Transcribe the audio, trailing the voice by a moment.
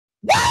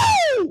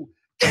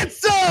Get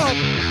some!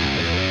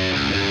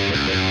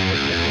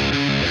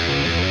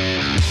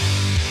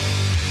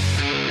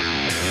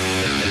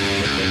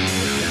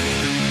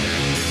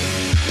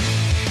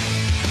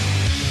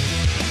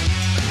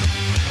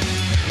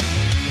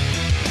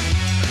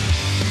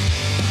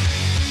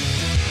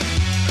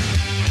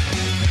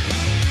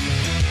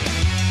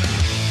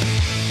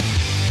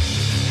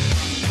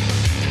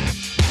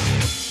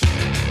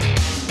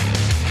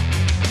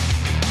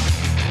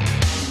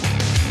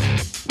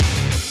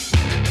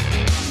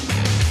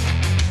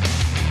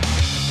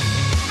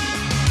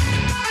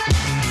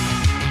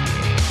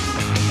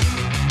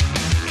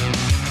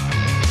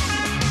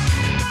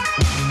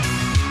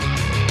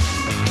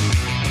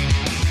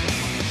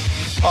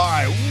 All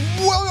right,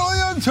 welcome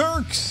young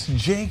Turks.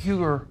 Cenk,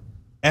 Uygur,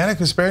 and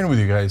Kasparian with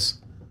you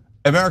guys.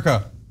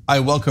 America,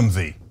 I welcome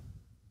thee.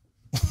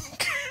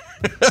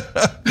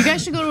 You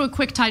guys should go to a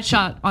quick tight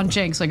shot on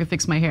Cenk so I can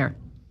fix my hair.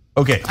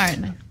 Okay. All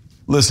right.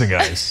 Listen,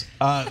 guys.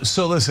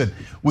 So listen,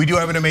 we do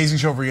have an amazing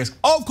show for you guys.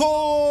 Of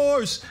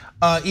course,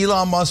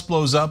 Elon Musk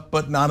blows up,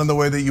 but not in the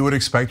way that you would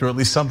expect, or at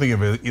least something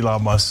of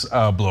Elon Musk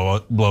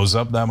blows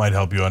up. That might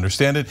help you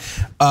understand it.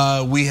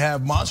 We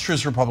have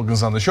monstrous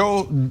Republicans on the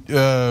show,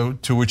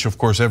 to which, of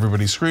course,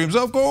 everybody screams,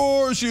 "Of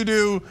course you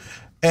do!"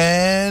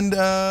 And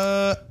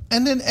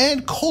then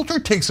Ann Coulter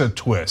takes a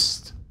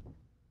twist.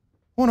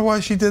 I wonder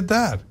why she did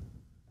that.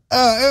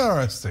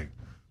 Interesting.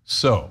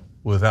 So,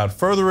 without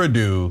further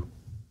ado,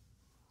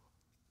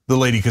 the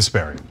Lady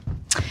Kasparian.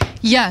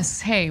 Yes,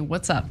 hey,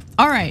 what's up?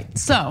 All right,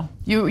 so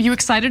you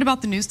excited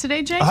about the news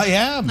today, Cenk? I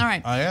am. All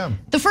right. I am.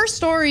 The first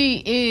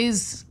story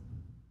is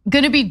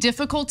gonna be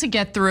difficult to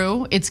get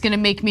through. It's gonna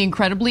make me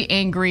incredibly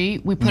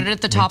angry. We put it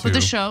at the top of the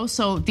show,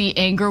 so the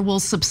anger will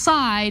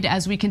subside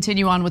as we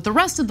continue on with the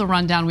rest of the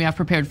rundown we have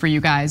prepared for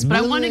you guys. But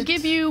I wanna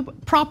give you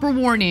proper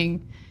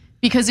warning,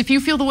 because if you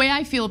feel the way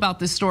I feel about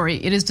this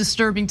story, it is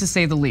disturbing to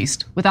say the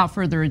least. Without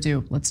further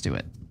ado, let's do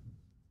it.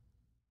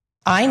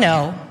 I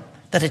know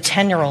that a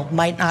 10-year-old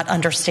might not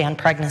understand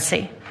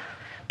pregnancy,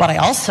 but I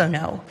also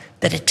know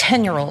that a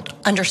 10-year-old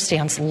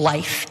understands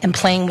life and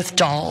playing with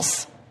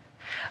dolls.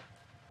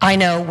 I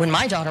know when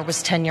my daughter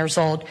was 10 years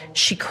old,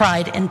 she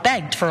cried and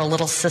begged for a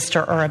little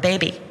sister or a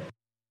baby.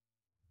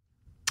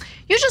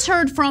 You just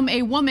heard from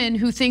a woman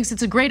who thinks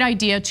it's a great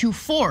idea to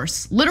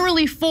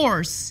literally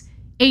force,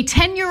 a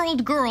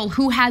 10-year-old girl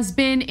who has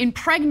been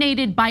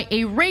impregnated by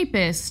a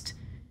rapist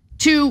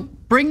to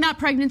bring that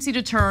pregnancy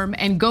to term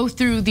and go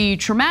through the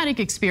traumatic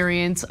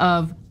experience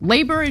of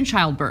labor and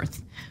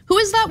childbirth. Who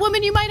is that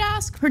woman, you might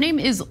ask? Her name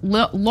is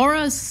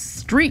Laura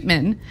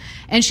Streetman,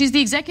 and she's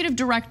the executive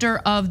director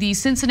of the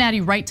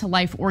Cincinnati Right to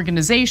Life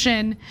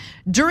organization.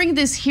 During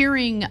this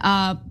hearing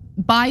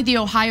by the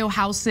Ohio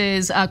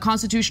House's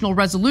Constitutional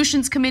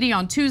Resolutions Committee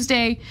on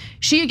Tuesday,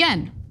 she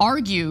again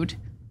argued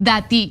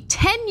that the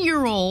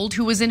 10-year-old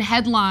who was in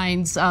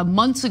headlines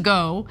months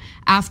ago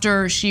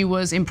after she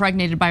was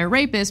impregnated by a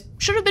rapist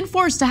should have been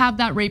forced to have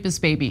that rapist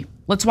baby.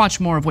 Let's watch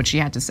more of what she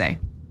had to say.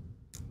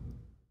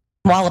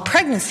 While a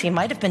pregnancy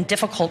might have been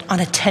difficult on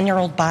a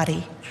 10-year-old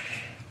body,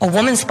 a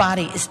woman's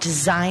body is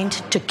designed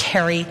to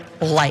carry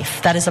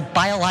life. That is a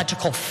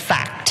biological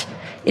fact.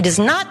 It is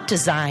not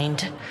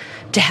designed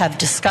to have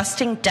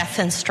disgusting death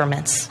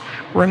instruments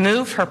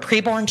remove her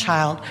preborn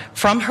child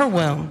from her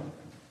womb.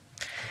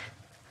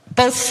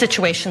 Both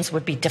situations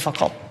would be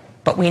difficult,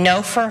 but we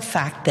know for a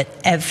fact that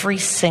every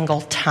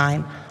single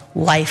time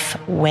life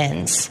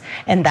wins.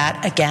 And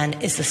that again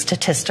is a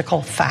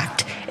statistical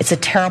fact. It's a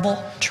terrible,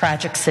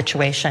 tragic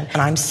situation.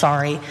 And I'm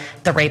sorry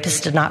the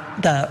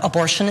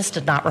abortionist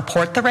did not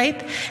report the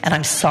rape. And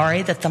I'm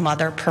sorry that the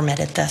mother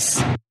permitted this.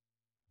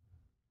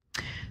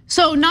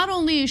 So not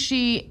only is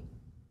she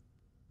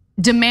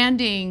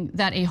demanding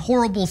that a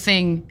horrible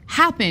thing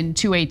happen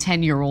to a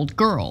 10-year-old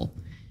girl,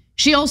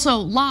 she also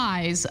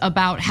lies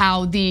about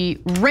how the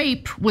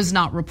rape was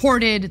not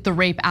reported. The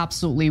rape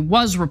absolutely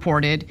was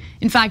reported.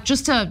 In fact,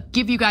 just to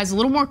give you guys a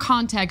little more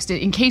context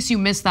in case you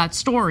missed that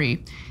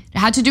story, it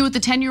had to do with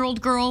the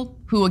 10-year-old girl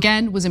who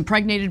again was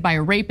impregnated by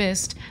a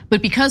rapist,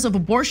 but because of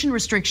abortion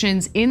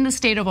restrictions in the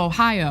state of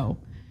Ohio,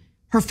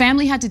 her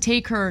family had to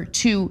take her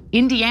to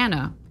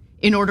Indiana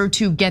in order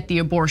to get the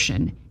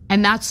abortion.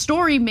 And that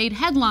story made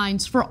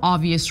headlines for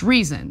obvious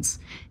reasons.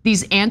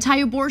 These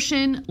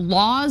anti-abortion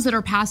laws that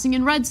are passing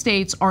in red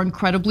states are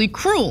incredibly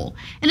cruel.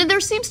 And there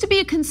seems to be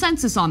a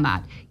consensus on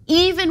that.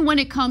 Even when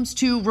it comes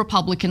to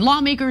Republican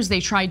lawmakers,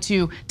 they try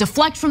to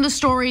deflect from the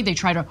story, they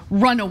try to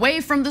run away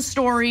from the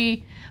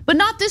story. But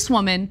not this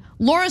woman.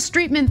 Laura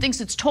Streetman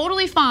thinks it's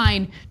totally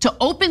fine to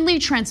openly,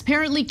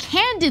 transparently,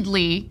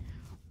 candidly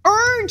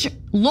urge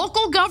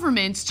local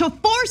governments to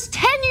force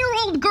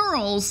 10-year-old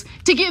girls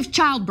to give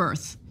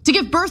childbirth, to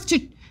give birth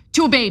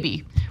to a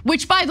baby,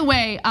 which by the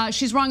way,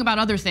 she's wrong about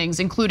other things,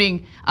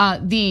 including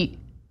the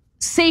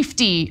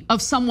safety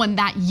of someone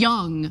that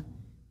young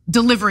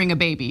delivering a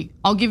baby.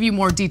 I'll give you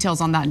more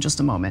details on that in just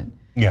a moment.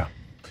 Yeah,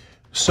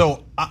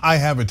 so I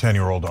have a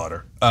 10-year-old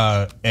daughter,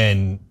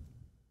 and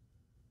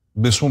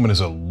this woman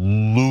is a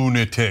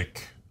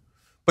lunatic,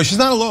 but she's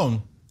not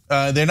alone.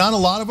 They're not a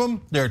lot of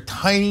them. They're a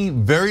tiny,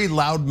 very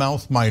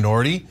loudmouth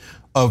minority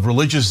of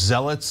religious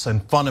zealots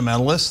and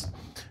fundamentalists,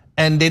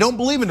 and they don't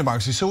believe in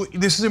democracy. So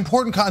this is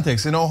important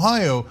context. In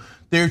Ohio,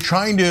 they're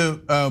trying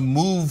to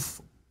move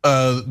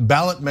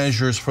ballot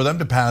measures for them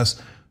to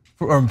pass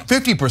from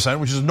 50%,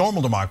 which is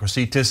normal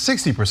democracy, to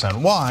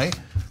 60%. Why?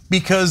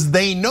 Because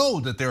they know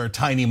that they're a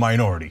tiny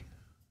minority,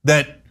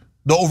 that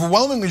the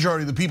overwhelming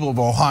majority of the people of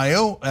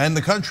Ohio and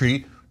the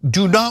country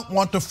do not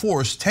want to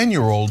force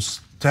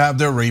 10-year-olds to have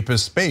their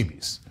rapist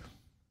babies.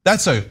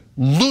 That's a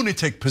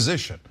lunatic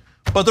position.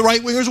 But the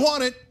right-wingers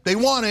want it, they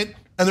want it,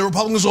 and the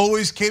Republicans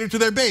always cater to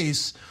their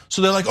base.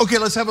 So they're like, okay,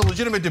 let's have a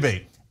legitimate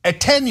debate. A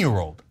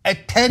 10-year-old,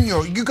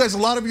 you guys, a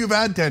lot of you have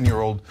had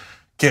 10-year-old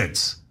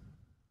kids.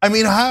 I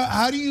mean,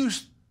 how do you,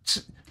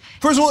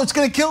 first of all, it's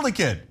gonna kill the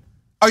kid.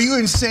 Are you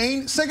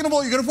insane? Second of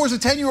all, you're gonna force a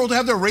 10-year-old to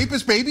have their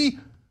rapist baby?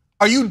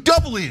 Are you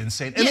doubly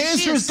insane? And the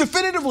answer is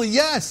definitively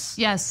yes.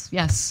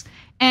 Yes.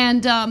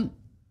 And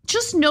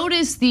just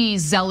notice the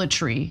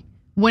zealotry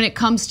when it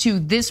comes to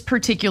this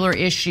particular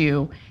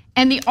issue.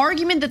 And the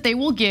argument that they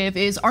will give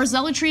is our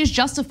zealotry is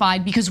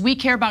justified because we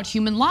care about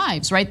human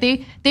lives, right?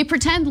 They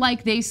pretend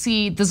like they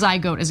see the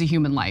zygote as a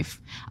human life,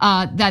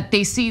 that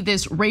they see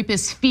this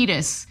rapist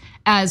fetus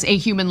as a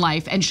human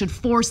life and should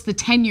force the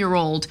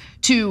 10-year-old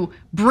to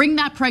bring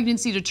that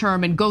pregnancy to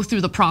term and go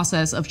through the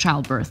process of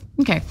childbirth.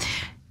 Okay,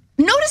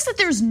 notice that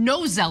there's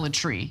no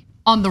zealotry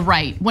on the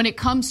right when it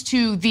comes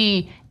to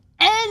the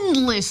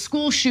endless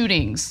school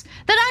shootings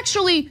that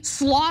actually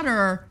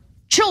slaughter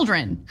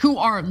children who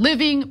are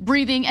living,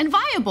 breathing, and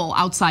viable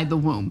outside the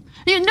womb.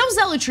 No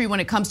zealotry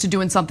when it comes to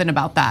doing something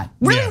about that.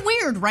 Really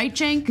weird, right,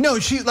 Cenk? No,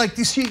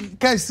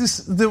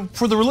 guys,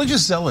 for the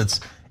religious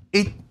zealots,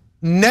 it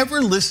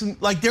never listen,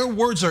 like their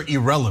words are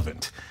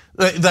irrelevant.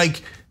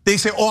 Like they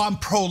say, oh, I'm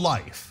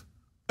pro-life.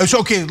 It's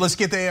okay, let's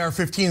get the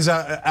AR-15s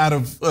out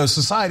of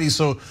society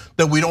so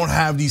that we don't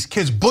have these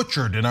kids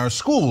butchered in our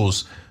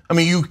schools. I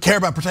mean, you care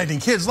about protecting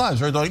kids'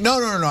 lives, right? They're like, no,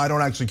 I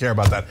don't actually care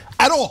about that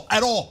at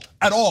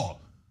all.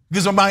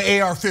 Because of my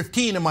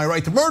AR-15 and my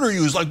right to murder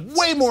you is like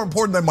way more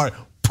important than my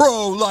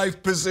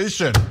pro-life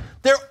position.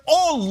 They're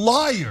all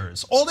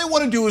liars. All they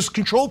want to do is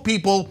control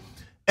people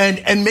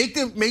and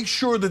make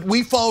sure that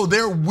we follow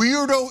their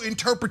weirdo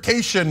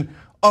interpretation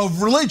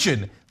of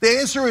religion. The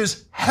answer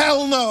is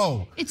hell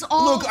no. It's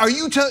all.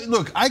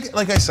 Look,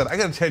 like I said, I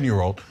got a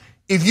 10-year-old.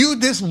 If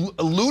this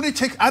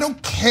lunatic, I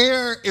don't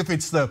care if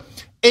it's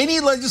any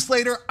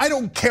legislator, I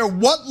don't care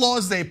what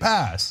laws they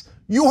pass.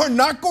 You are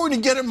not going to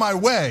get in my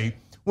way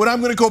when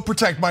I'm gonna go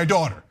protect my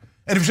daughter.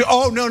 And if you say,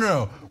 oh,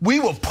 no, we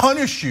will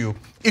punish you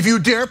if you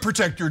dare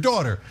protect your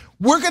daughter.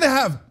 We're gonna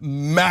have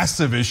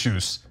massive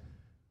issues,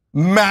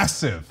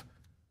 massive.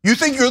 You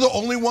think you're the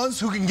only ones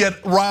who can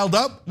get riled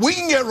up? We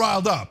can get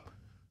riled up.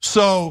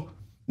 So,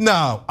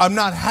 no, I'm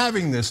not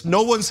having this.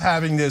 No one's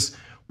having this.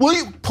 Will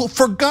you,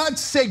 for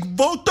God's sake,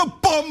 vote the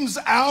bums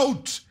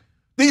out.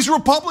 These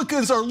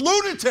Republicans are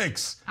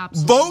lunatics.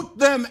 Absolutely. Vote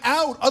them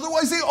out.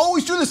 Otherwise, they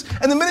always do this.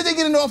 And the minute they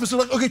get into office, they're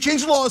like, okay,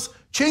 change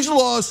the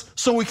laws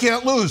so we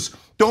can't lose.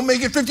 Don't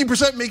make it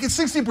 50%, make it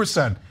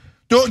 60%.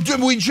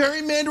 We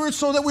gerrymander it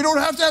so that we don't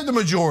have to have the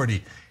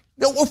majority.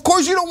 Now, of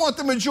course you don't want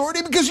the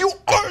majority because you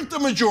aren't the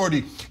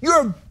majority.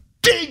 You're a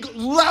big,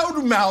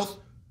 loudmouth,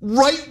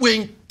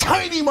 right-wing,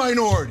 tiny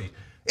minority.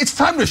 It's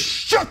time to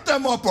shut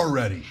them up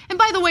already. And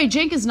by the way,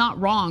 Cenk is not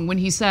wrong when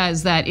he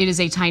says that it is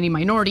a tiny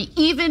minority,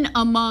 even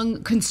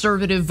among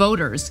conservative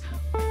voters.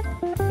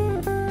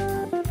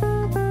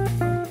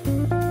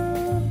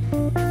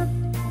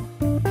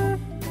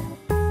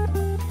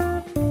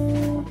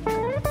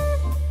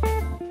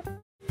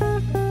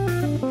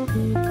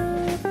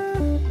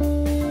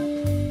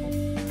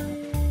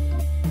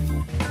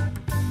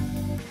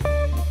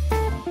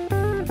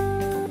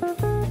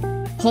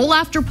 Poll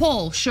after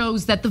poll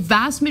shows that the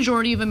vast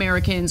majority of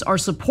Americans are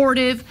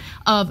supportive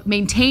of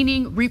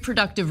maintaining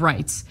reproductive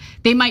rights.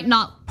 They might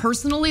not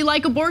personally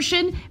like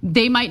abortion,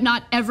 they might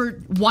not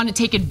ever want to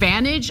take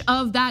advantage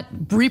of that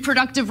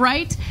reproductive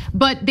right,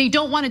 but they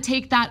don't want to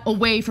take that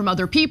away from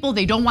other people.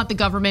 They don't want the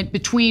government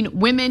between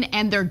women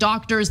and their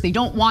doctors. They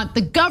don't want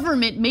the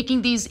government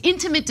making these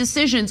intimate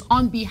decisions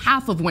on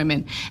behalf of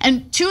women.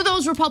 And to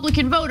those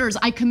Republican voters,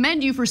 I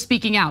commend you for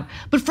speaking out.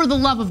 But for the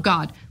love of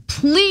God,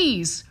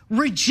 please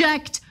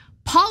reject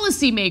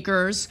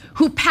policymakers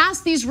who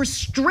pass these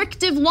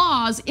restrictive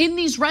laws in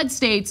these red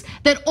states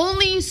that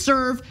only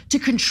serve to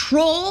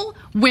control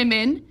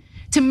women,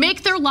 to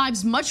make their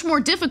lives much more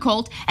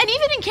difficult. And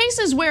even in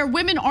cases where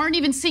women aren't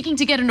even seeking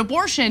to get an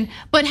abortion,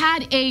 but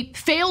had a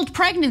failed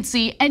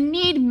pregnancy and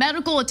need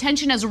medical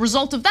attention as a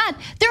result of that,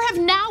 there have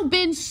now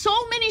been so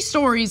many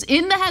stories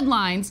in the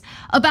headlines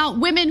about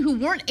women who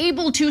weren't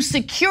able to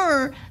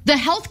secure the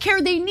health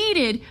care they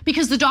needed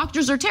because the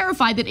doctors are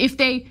terrified that if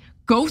they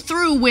go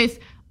through with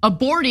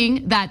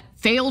aborting that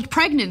failed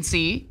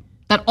pregnancy,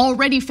 that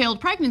already failed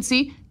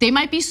pregnancy, they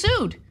might be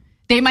sued.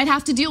 They might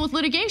have to deal with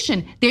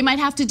litigation. They might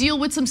have to deal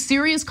with some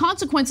serious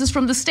consequences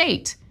from the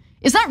state.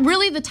 Is that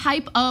really the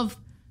type of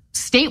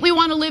state we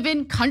want to live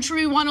in,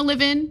 country we want to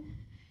live in?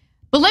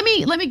 But let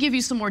me give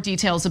you some more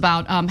details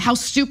about how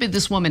stupid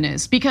this woman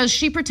is, because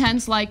she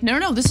pretends like,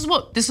 no,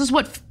 this is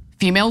what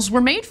females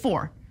were made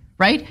for,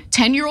 right?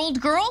 10-year-old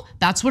girl,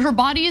 that's what her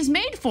body is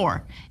made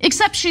for.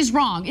 Except she's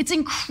wrong. It's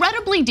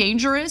incredibly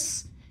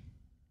dangerous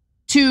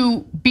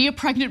to be a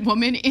pregnant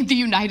woman in the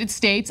United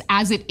States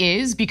as it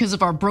is because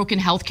of our broken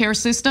healthcare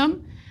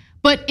system.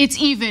 But it's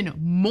even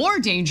more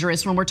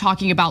dangerous when we're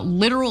talking about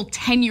literal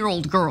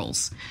 10-year-old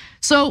girls.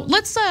 So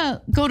let's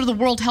go to the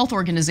World Health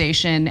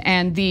Organization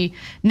and the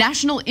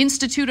National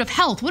Institute of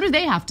Health. What do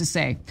they have to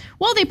say?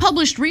 Well, they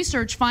published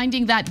research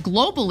finding that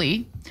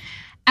globally,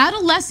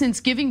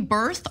 adolescents giving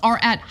birth are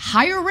at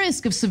higher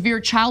risk of severe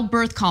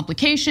childbirth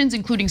complications,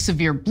 including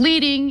severe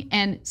bleeding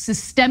and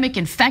systemic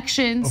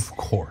infections. Of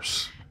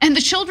course. And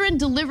the children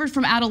delivered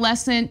from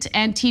adolescent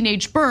and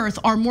teenage birth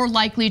are more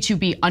likely to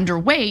be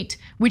underweight,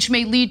 which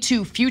may lead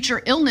to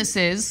future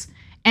illnesses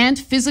and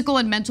physical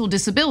and mental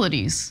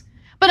disabilities.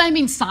 But I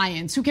mean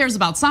science, who cares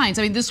about science?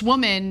 I mean, this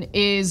woman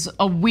is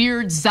a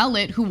weird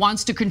zealot who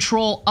wants to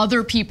control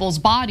other people's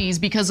bodies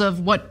because of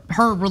what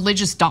her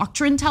religious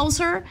doctrine tells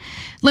her.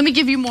 Let me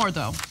give you more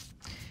though.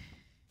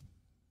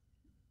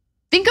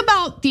 Think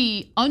about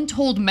the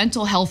untold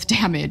mental health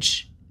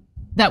damage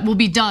that will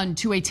be done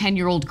to a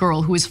 10-year-old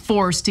girl who is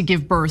forced to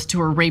give birth to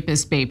her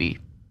rapist baby.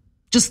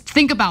 Just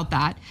think about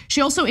that.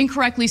 She also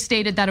incorrectly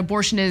stated that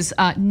abortion is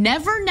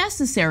never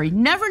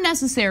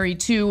necessary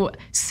to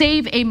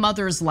save a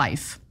mother's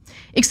life,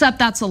 except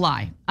that's a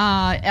lie.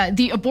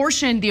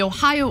 The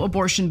Ohio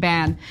abortion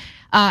ban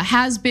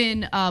has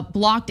been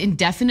blocked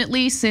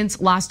indefinitely since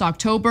last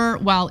October,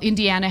 while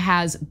Indiana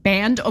has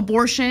banned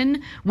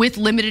abortion with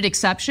limited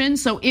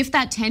exceptions. So if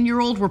that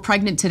 10-year-old were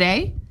pregnant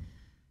today,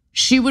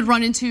 she would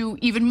run into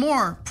even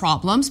more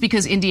problems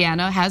because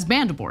Indiana has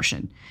banned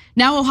abortion.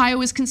 Now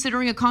Ohio is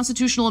considering a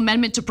constitutional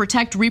amendment to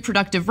protect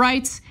reproductive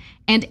rights,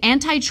 and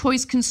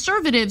anti-choice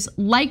conservatives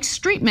like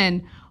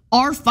Streetman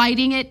are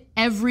fighting it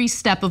every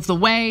step of the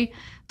way.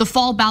 The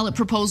fall ballot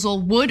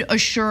proposal would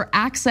assure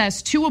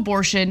access to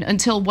abortion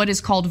until what is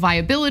called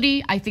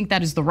viability. I think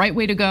that is the right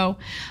way to go.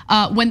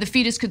 When the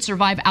fetus could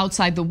survive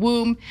outside the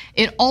womb.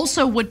 It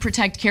also would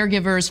protect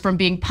caregivers from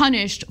being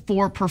punished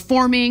for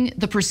performing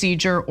the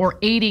procedure or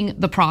aiding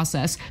the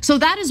process. So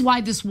that is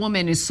why this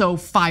woman is so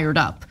fired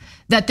up,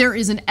 that there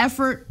is an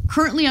effort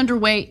currently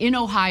underway in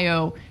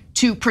Ohio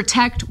to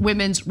protect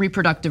women's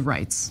reproductive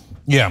rights.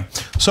 Yeah,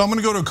 so I'm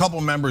gonna go to a couple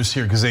of members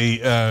here because they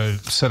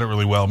said it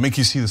really well.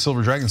 Mickey C, the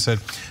Silver Dragon said,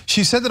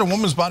 she said that a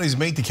woman's body is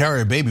made to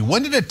carry a baby.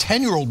 When did a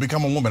 10-year-old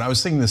become a woman? I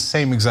was thinking the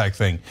same exact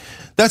thing.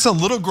 That's a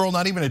little girl,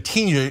 not even a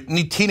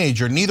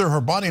teenager. Neither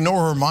her body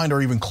nor her mind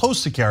are even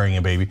close to carrying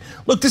a baby.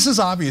 Look, this is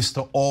obvious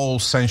to all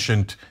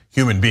sentient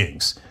human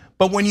beings.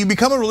 But when you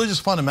become a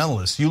religious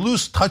fundamentalist, you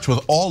lose touch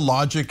with all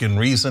logic and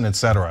reason,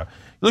 etc.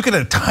 You look at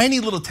a tiny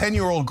little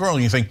 10-year-old girl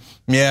and you think,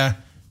 yeah,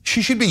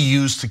 she should be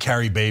used to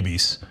carry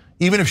babies,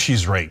 even if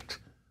she's raped.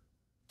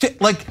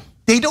 Like,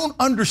 they don't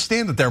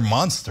understand that they're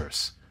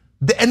monsters.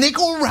 And they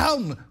go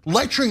around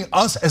lecturing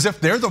us as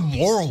if they're the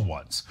moral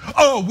ones.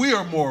 Oh, we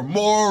are more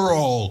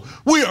moral.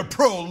 We are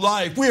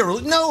pro-life.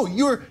 No,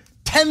 you're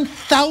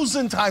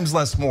 10,000 times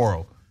less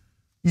moral.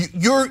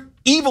 You're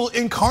evil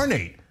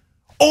incarnate.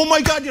 Oh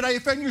my God, did I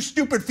offend your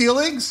stupid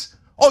feelings?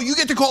 Oh, you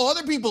get to call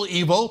other people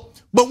evil,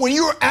 but when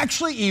you're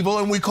actually evil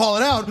and we call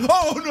it out,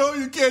 oh no,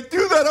 you can't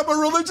do that, I'm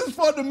a religious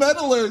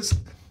fundamentalist.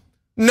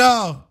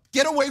 No,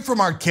 get away from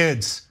our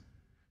kids.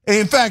 And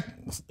in fact,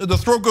 the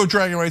Throat Goat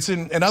Dragon writes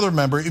in another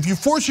member, if you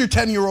force your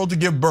 10-year-old to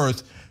give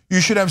birth,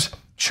 you should have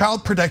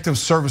Child Protective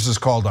Services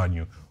called on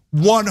you.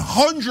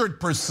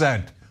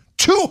 100%,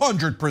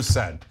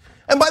 200%.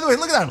 And by the way,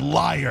 look at that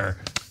liar.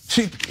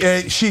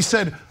 She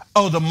said,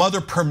 oh, the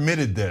mother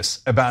permitted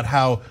this about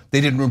how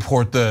they didn't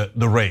report the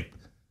rape.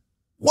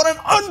 What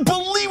an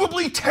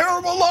unbelievably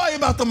terrible lie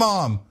about the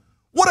mom.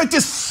 What a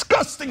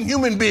disgusting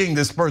human being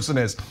this person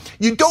is.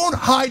 You don't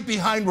hide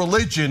behind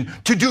religion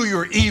to do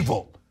your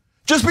evil.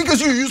 Just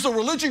because you use the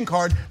religion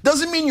card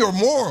doesn't mean you're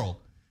moral,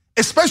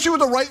 especially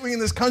with the right wing in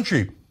this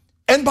country.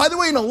 And by the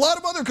way, in a lot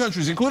of other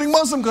countries, including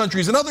Muslim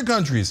countries and other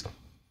countries,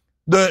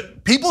 the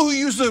people who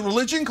use the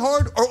religion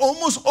card are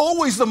almost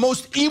always the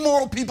most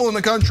immoral people in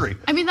the country.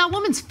 I mean, that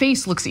woman's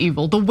face looks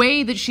evil. The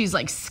way that she's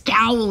like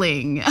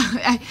scowling,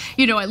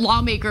 at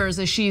lawmakers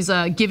as she's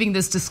giving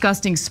this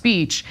disgusting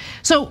speech.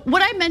 So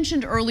what I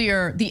mentioned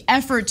earlier, the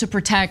effort to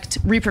protect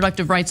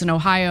reproductive rights in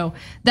Ohio,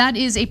 that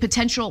is a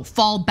potential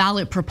fall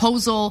ballot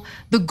proposal.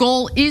 The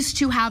goal is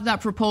to have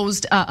that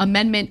proposed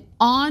amendment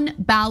on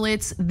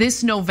ballots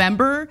this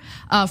November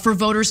for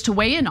voters to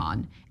weigh in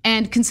on.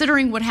 And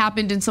considering what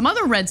happened in some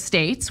other red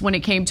states when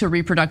it came to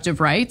reproductive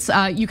rights,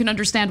 you can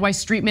understand why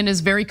Streetman is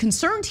very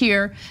concerned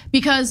here,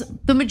 because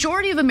the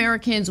majority of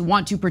Americans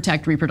want to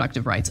protect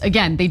reproductive rights.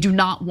 Again, they do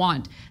not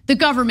want the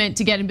government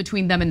to get in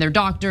between them and their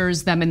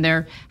doctors, them and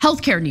their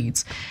healthcare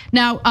needs.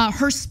 Now,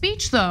 her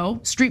speech though,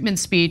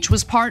 Streetman's speech,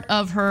 was part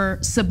of her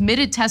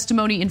submitted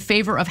testimony in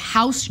favor of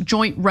House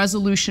Joint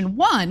Resolution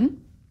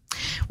 1,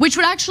 which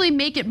would actually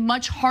make it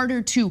much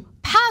harder to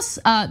pass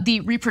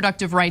the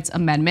reproductive rights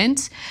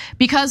amendment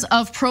because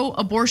of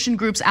pro-abortion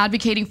groups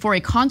advocating for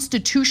a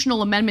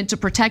constitutional amendment to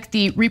protect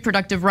the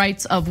reproductive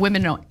rights of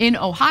women in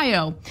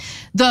Ohio.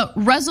 The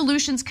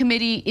Resolutions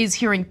Committee is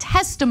hearing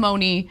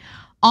testimony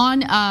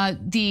on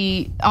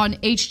HJR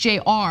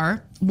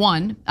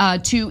 1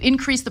 to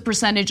increase the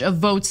percentage of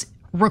votes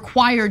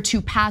required to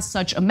pass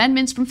such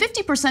amendments from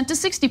 50% to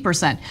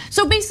 60%.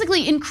 So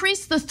basically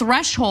increase the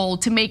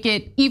threshold to make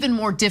it even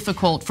more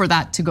difficult for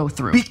that to go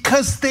through.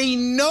 Because they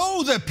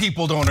know that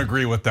people don't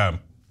agree with them.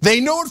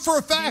 They know it for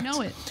a fact. They know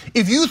it.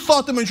 If you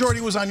thought the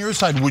majority was on your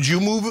side, would you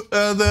move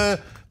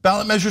the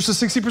ballot measures to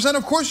 60%?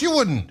 Of course you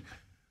wouldn't.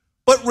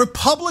 But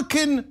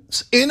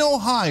Republicans in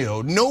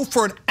Ohio know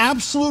for an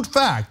absolute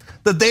fact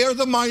that they are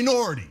the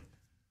minority.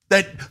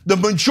 That the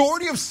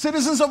majority of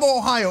citizens of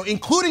Ohio,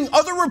 including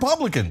other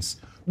Republicans,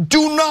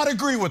 do not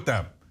agree with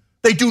them.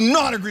 They do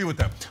not agree with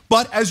them.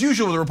 But as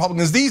usual, the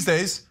Republicans these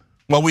days,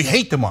 well, we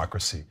hate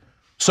democracy.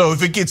 So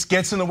if it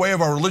gets in the way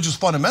of our religious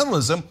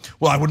fundamentalism,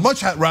 well, I would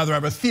much rather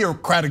have a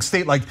theocratic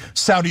state like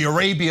Saudi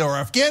Arabia or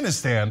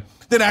Afghanistan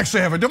than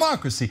actually have a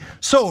democracy.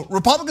 So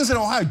Republicans in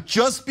Ohio,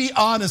 just be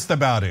honest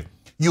about it.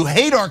 You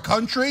hate our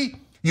country,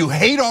 you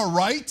hate our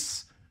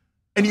rights,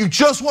 and you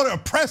just want to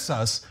oppress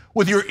us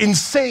with your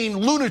insane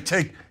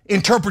lunatic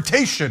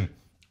interpretation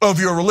of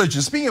your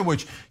religion. Speaking of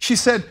which, she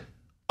said,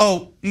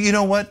 oh, you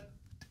know what?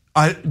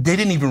 They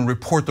didn't even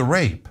report the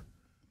rape.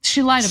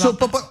 She lied about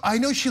it. But I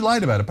know she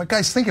lied about it, but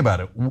guys, think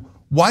about it.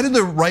 Why did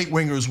the right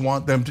wingers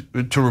want them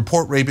to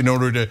report rape in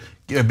order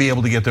to be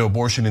able to get the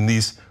abortion in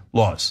these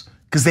laws?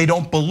 Because they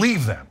don't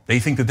believe them. They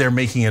think that they're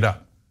making it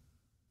up.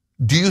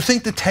 Do you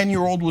think the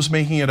 10-year-old was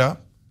making it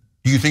up?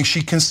 Do you think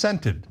she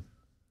consented?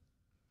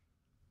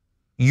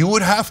 You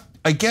would have,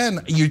 again,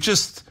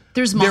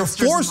 they're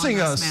forcing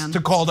us to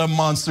call them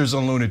monsters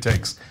and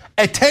lunatics.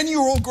 A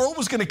 10-year-old girl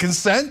was gonna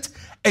consent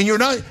and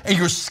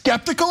you're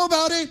skeptical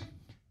about it?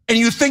 And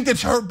you think that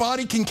her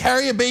body can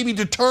carry a baby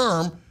to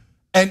term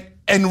and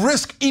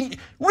risk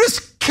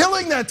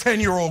killing that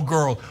 10-year-old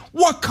girl?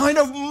 What kind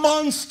of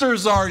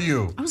monsters are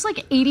you? I was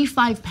like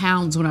 85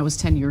 pounds when I was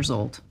 10 years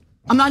old.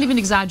 I'm not even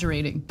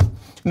exaggerating.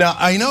 Now,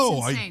 I know,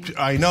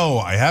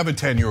 I have a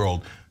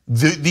 10-year-old.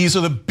 These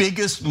are the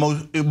biggest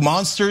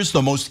monsters,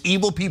 the most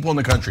evil people in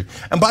the country.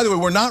 And by the way,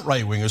 we're not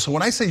right wingers. So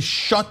when I say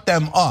shut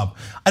them up,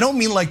 I don't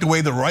mean like the way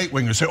the right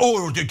wingers say,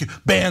 oh,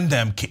 ban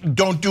them,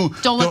 don't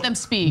let them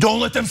speak. Don't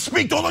let them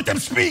speak, don't let them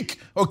speak.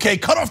 Okay,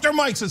 cut off their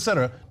mics,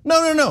 etc.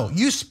 No,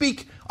 you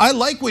speak. I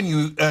like when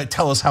you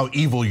tell us how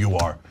evil you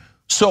are.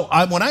 So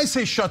when I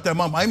say shut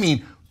them up, I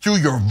mean through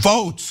your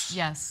votes.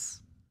 Yes.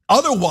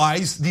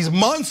 Otherwise, these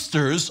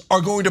monsters are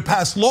going to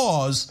pass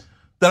laws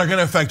that are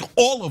gonna affect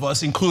all of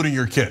us, including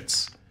your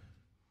kids.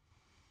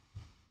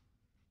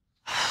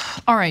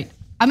 All right,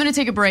 I'm gonna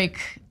take a break.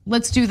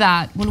 Let's do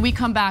that. When we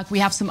come back, we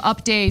have some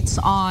updates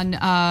on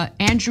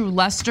Andrew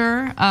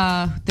Lester,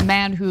 the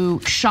man who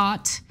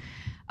shot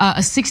a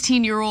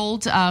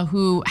 16-year-old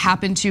who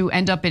happened to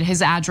end up at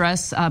his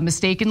address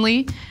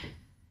mistakenly.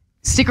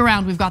 Stick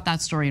around, we've got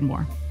that story and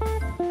more.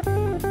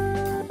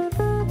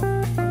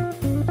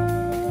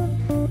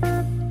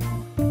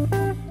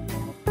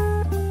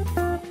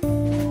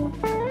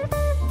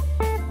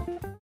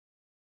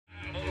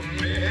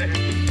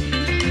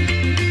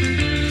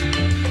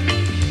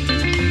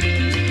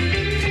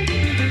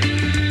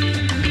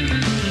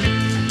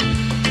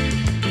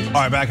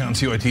 All right, back on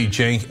CYT,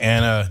 Cenk,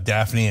 Anna,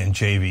 Daphne, and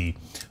JV.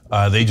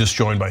 They just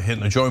joined by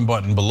hitting the join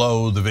button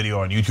below the video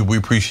on YouTube. We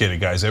appreciate it,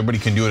 guys. Everybody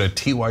can do it at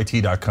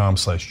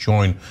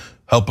tyt.com/join.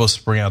 Help us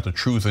bring out the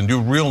truth and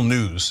do real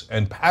news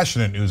and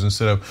passionate news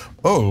instead of,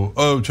 oh,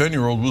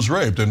 10-year-old was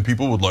raped and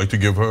people would like to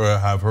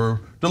have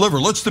her deliver.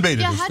 Let's debate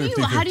it.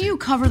 Yeah, how do you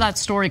cover that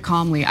story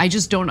calmly? I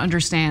just don't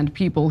understand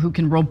people who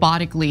can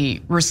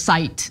robotically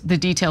recite the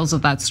details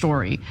of that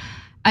story.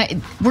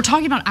 We're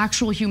talking about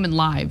actual human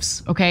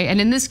lives, okay?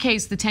 And in this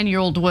case, the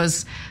 10-year-old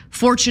was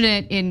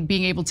fortunate in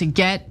being able to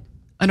get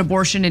an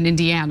abortion in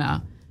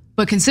Indiana.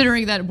 But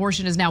considering that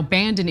abortion is now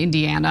banned in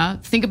Indiana,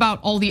 think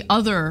about all the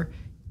other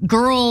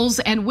girls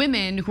and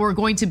women who are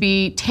going to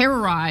be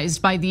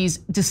terrorized by these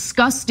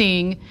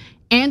disgusting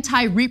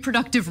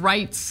anti-reproductive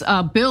rights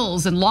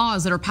bills and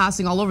laws that are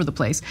passing all over the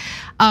place.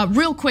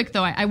 Real quick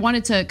though, I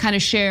wanted to kind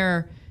of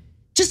share,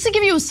 just to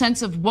give you a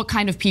sense of what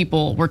kind of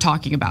people we're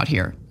talking about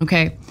here,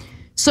 okay?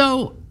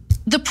 So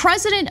the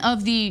president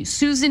of the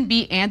Susan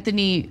B.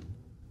 Anthony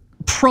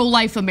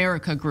Pro-Life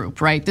America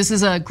group, right? This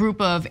is a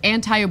group of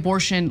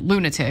anti-abortion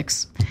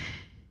lunatics.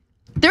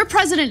 Their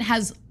president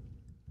has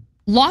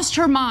lost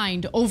her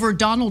mind over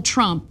Donald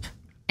Trump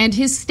and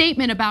his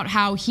statement about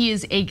how he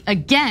is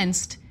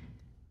against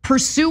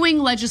pursuing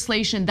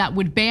legislation that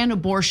would ban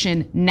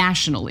abortion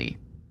nationally,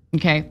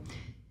 okay?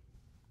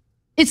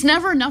 It's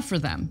never enough for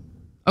them,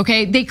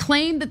 okay? They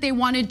claim that they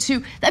wanted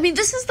to, I mean,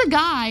 this is the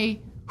guy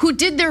who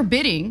did their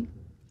bidding,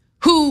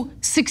 who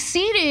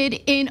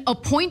succeeded in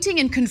appointing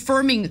and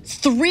confirming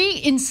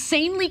 3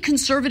 insanely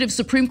conservative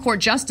Supreme Court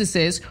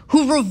justices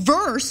who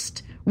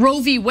reversed Roe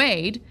v.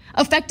 Wade,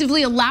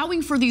 effectively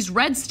allowing for these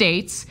red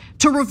states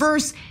to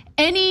reverse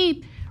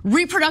any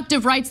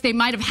reproductive rights they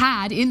might have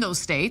had in those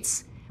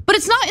states. But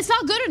it's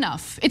not good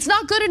enough. It's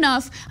not good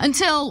enough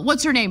until,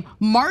 what's her name?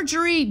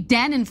 Marjorie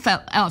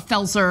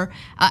Taylor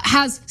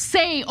has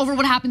say over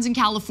what happens in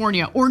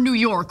California or New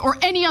York or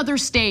any other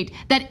state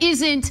that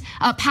isn't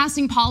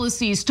passing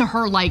policies to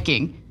her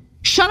liking.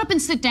 Shut up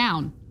and sit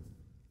down.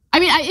 I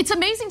mean, it's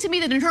amazing to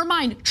me that in her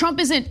mind, Trump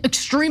isn't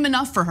extreme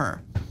enough for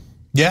her.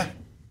 Yeah,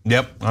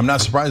 yep, I'm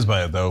not surprised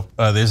by it though.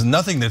 There's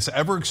nothing that's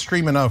ever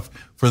extreme enough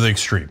for the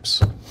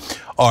extremes.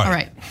 All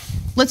right.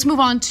 Let's move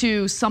on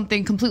to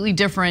something completely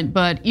different,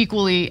 but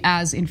equally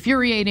as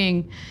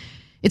infuriating.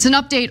 It's an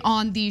update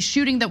on the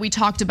shooting that we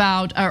talked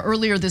about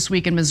earlier this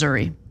week in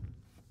Missouri.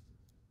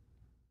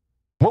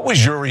 What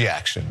was your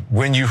reaction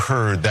when you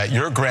heard that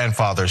your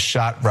grandfather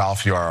shot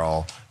Ralph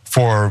Yarl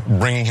for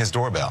ringing his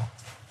doorbell?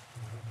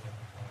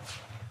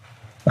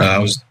 I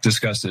was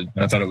disgusted.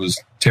 I thought it was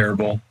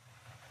terrible.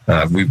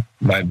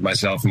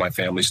 Myself and my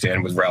family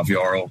stand with Ralph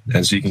Yarl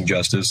and seeking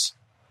justice.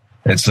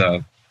 This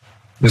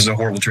is a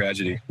horrible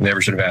tragedy. It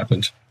never should have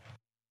happened.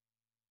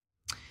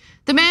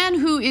 The man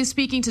who is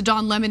speaking to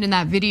Don Lemon in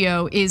that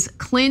video is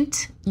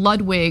Clint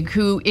Ludwig,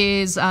 who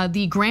is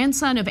the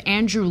grandson of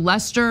Andrew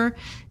Lester,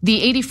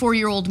 the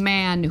 84-year-old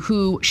man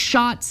who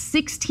shot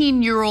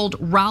 16-year-old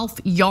Ralph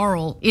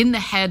Yarl in the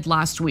head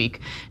last week.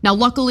 Now,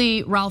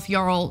 luckily, Ralph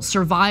Yarl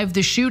survived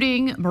the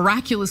shooting,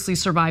 miraculously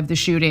survived the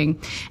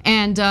shooting.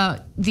 And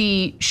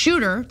the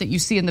shooter that you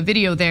see in the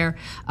video there,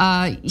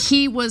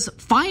 he was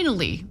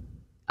finally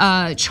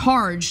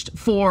charged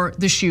for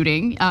the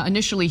shooting.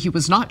 Initially, he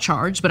was not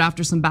charged, but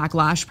after some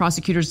backlash,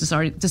 prosecutors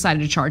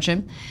decided to charge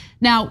him.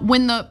 Now,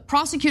 when the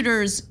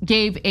prosecutors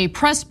gave a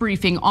press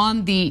briefing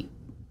on the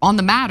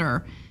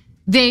matter,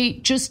 they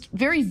just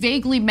very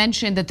vaguely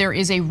mentioned that there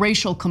is a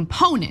racial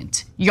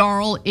component.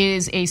 Yarl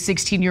is a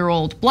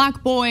 16-year-old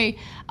black boy.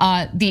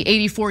 The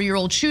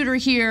 84-year-old shooter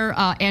here,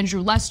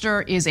 Andrew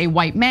Lester, is a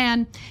white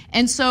man.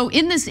 And so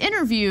in this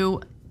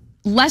interview,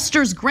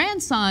 Lester's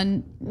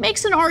grandson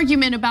makes an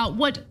argument about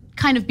what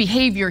kind of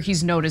behavior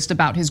he's noticed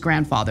about his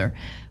grandfather.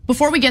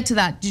 Before we get to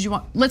that,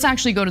 let's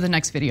actually go to the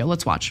next video.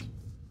 Let's watch.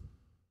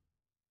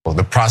 Well,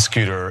 the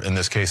prosecutor in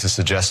this case has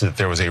suggested that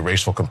there was a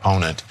racial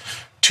component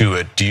to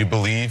it. Do you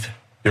believe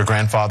your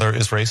grandfather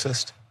is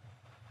racist?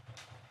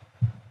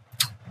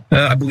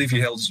 I believe he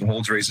holds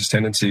racist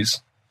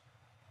tendencies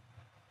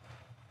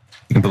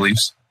and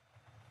beliefs.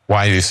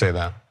 Why do you say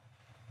that?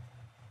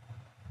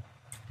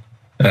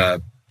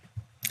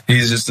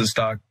 He's just a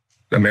stock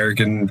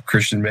American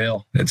Christian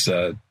male. It's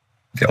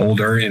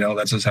older,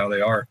 that's just how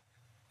they are.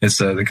 It's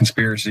the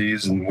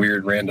conspiracies and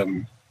weird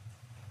random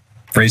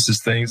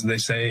racist things that they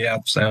say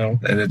out sound,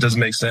 and it doesn't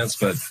make sense,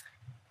 but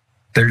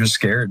they're just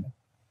scared.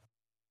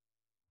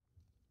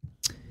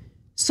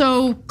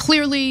 So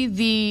clearly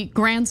the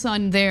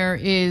grandson there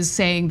is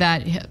saying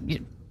that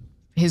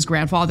his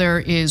grandfather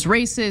is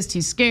racist,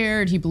 he's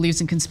scared, he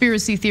believes in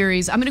conspiracy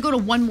theories. I'm gonna go to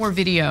one more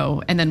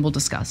video and then we'll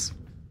discuss.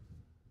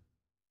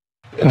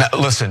 Now,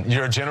 listen,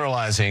 you're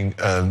generalizing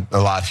a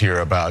lot here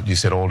about, you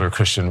said older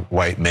Christian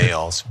white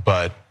males,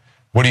 but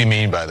what do you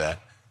mean by that?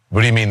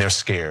 What do you mean they're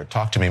scared?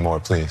 Talk to me more,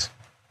 please.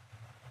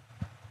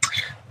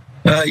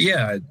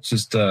 Yeah, it's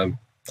just I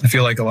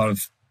feel like a lot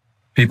of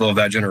people of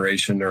that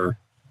generation are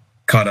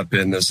caught up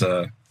in this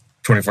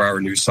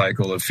 24-hour news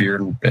cycle of fear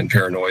and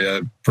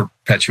paranoia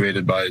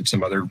perpetuated by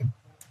some other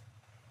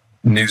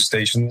news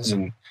stations,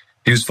 and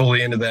he was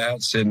fully into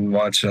that. Sit and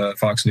watch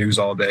Fox News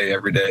all day,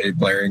 every day,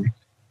 blaring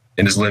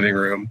in his living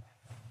room.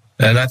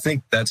 And I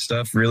think that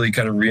stuff really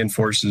kind of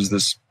reinforces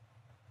this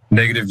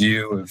negative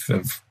view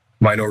of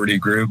minority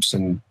groups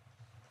and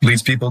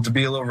leads people to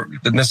be a little,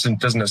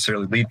 doesn't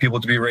necessarily lead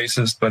people to be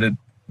racist, but it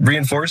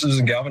reinforces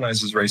and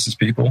galvanizes racist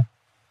people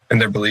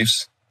and their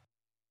beliefs.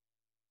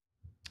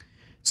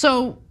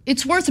 So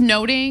it's worth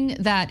noting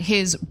that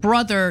his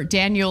brother,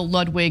 Daniel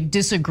Ludwig,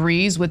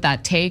 disagrees with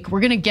that take. We're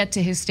gonna get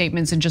to his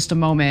statements in just a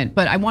moment,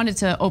 but I wanted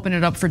to open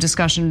it up for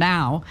discussion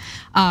now.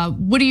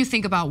 What do you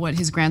think about what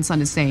his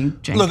grandson is saying,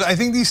 Cenk? Look, I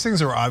think these things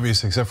are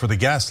obvious except for the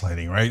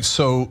gaslighting, right?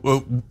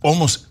 So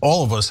almost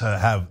all of us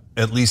have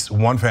at least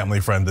one family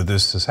friend that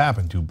this has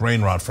happened to,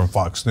 Brainrot from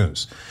Fox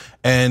News.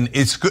 And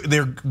it's good,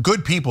 they're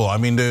good people. I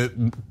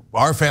mean,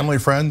 our family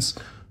friends,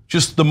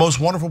 just the most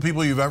wonderful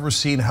people you've ever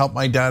seen, helped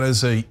my dad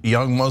as a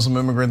young Muslim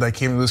immigrant that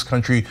came to this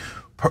country.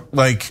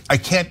 Like, I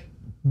can't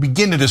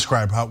begin to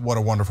describe what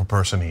a wonderful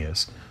person he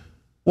is.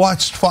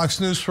 Watched Fox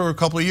News for a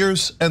couple of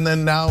years and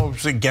then now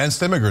it's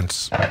against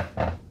immigrants.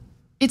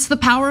 It's the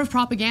power of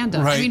propaganda.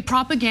 Right. I mean,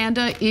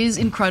 propaganda is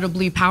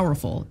incredibly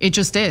powerful. It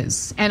just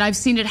is. And I've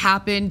seen it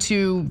happen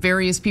to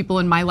various people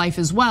in my life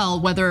as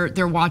well, whether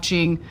they're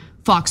watching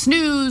Fox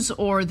News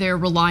or they're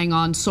relying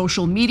on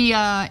social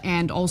media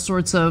and all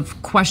sorts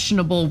of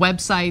questionable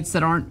websites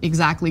that aren't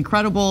exactly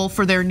credible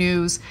for their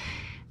news.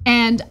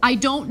 And I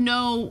don't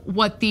know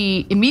what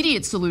the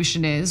immediate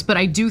solution is, but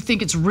I do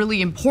think it's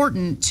really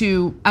important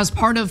to, as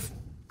part of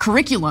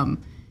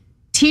curriculum,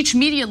 teach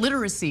media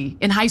literacy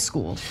in high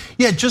school.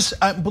 Yeah,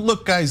 but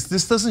look, guys,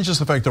 this doesn't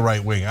just affect the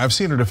right wing. I've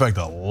seen it affect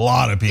a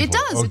lot of people. It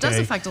does. Okay? It does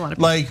affect a lot of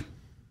people.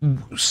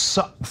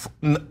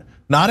 Like,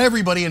 not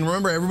everybody, and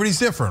remember, everybody's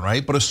different,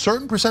 right? But a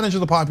certain percentage of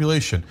the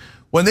population,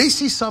 when they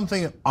see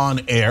something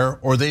on air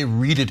or they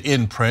read it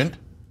in print,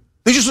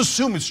 they just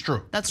assume it's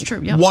true. That's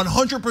true. Yeah.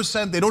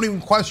 100%. They don't even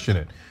question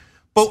it.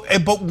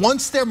 But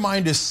once their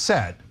mind is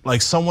set,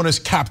 like someone has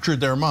captured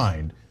their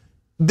mind,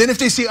 then if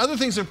they see other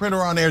things in print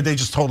or on air, they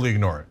just totally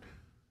ignore it.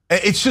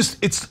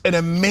 It's an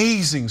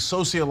amazing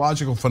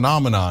sociological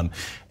phenomenon.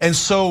 And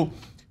so,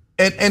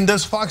 and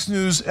does Fox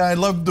News, I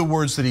love the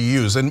words that he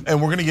used, and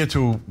we're gonna get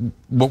to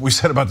what we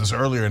said about this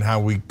earlier and how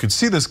we could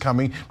see this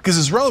coming because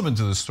it's relevant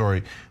to the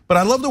story. But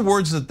I love the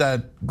words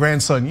that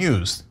grandson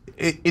used.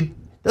 It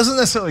doesn't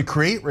necessarily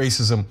create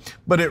racism,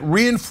 but it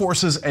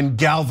reinforces and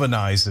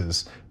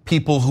galvanizes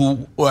people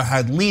who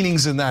had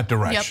leanings in that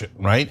direction,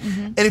 right?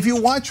 And if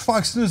you watch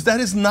Fox News, that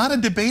is not a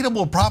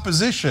debatable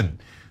proposition.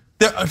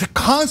 They're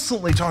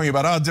constantly talking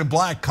about the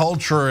black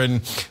culture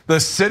and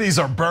the cities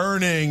are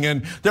burning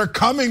and they're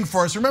coming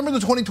for us. Remember the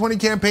 2020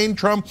 campaign,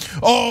 Trump?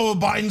 Oh,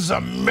 Biden's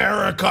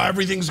America,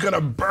 everything's gonna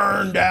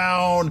burn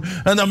down,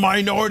 and the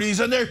minorities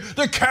and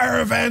the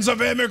caravans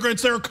of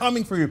immigrants, they're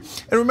coming for you.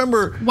 And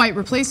remember, white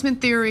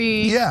replacement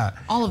theory,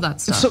 all of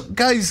that stuff. So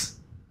guys,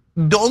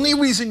 the only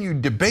reason you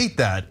debate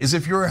that is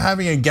if you're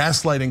having a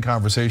gaslighting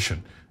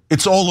conversation.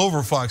 It's all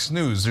over Fox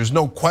News. There's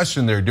no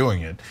question they're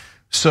doing it.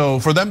 So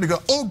for them to go,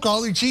 oh,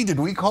 golly gee, did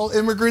we call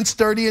immigrants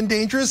dirty and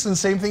dangerous? And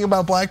same thing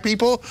about black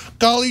people?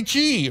 Golly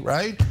gee,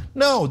 right?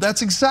 No,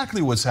 that's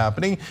exactly what's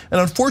happening. And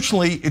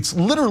unfortunately, it's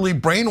literally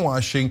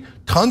brainwashing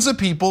tons of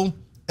people.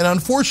 And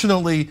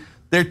unfortunately,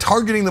 they're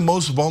targeting the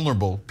most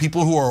vulnerable,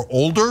 people who are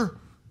older.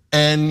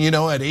 And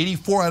at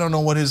 84, I don't know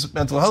what his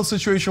mental health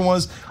situation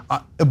was.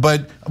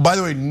 But by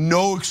the way,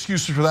 no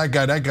excuses for that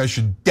guy. That guy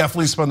should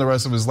definitely spend the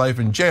rest of his life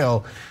in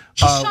jail.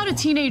 He shot a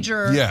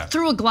teenager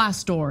through a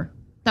glass door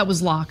that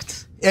was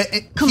locked.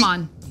 Come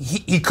on.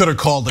 He could have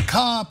called the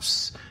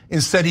cops.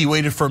 Instead, he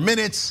waited for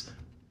minutes.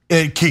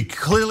 He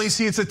clearly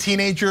see it's a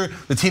teenager.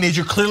 The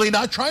teenager clearly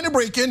not trying to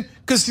break in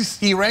because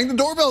he rang the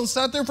doorbell and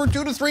sat there for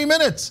 2 to 3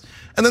 minutes.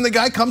 And then the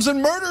guy comes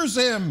and murders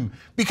him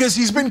because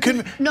he's been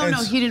convinced. No,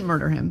 he didn't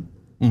murder him.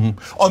 Oh,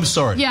 I'm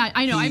sorry. Yeah,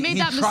 I know. I made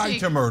that mistake. He tried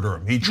to murder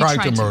him. He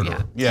tried to murder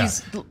him. Yeah.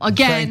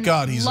 Again, thank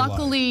God he's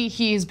luckily alive.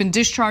 He has been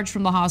discharged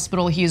from the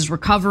hospital. He is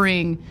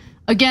recovering.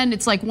 Again,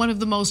 it's like one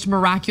of the most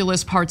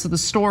miraculous parts of the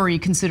story,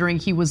 considering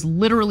he was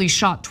literally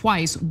shot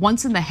twice,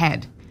 once in the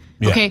head.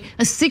 Okay,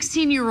 a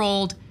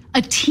 16-year-old,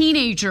 a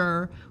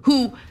teenager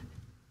who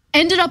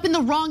ended up in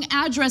the wrong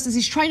address as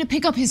he's trying to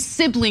pick up his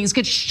siblings,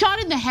 gets shot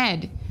in the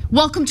head.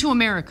 Welcome to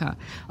America.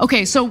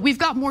 Okay, so we've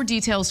got more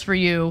details for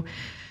you.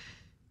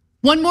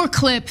 One more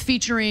clip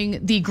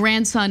featuring the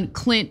grandson,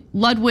 Clint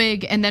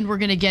Ludwig, and then we're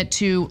gonna get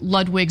to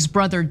Ludwig's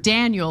brother,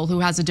 Daniel, who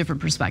has a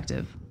different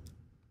perspective.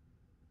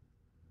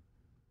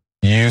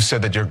 You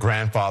said that your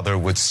grandfather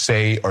would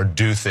say or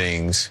do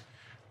things,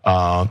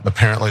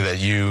 apparently that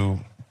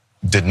you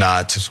did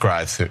not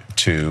subscribe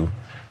to,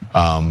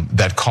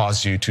 that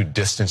caused you to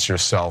distance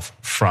yourself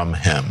from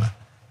him.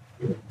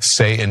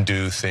 Say and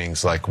do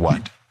things like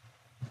what?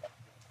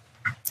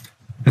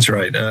 That's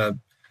right. A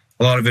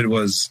lot of it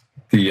was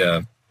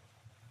the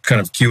kind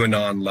of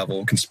QAnon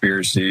level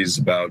conspiracies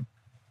about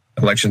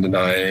election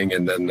denying,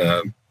 and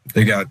then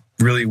they got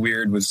really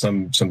weird with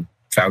some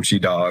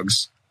Fauci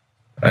dogs.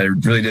 I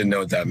really didn't know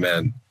what that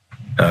meant,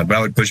 but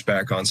I would push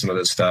back on some of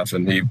this stuff,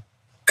 and he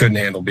couldn't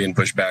handle being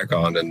pushed back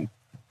on. And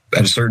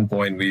at a certain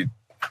point, we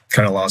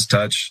kind of lost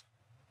touch,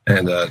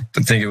 and I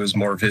think it was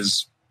more of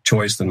his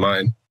choice than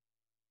mine.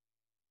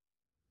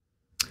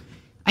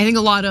 I think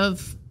a lot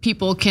of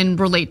people can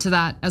relate to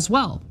that as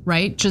well,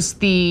 right? Just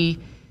the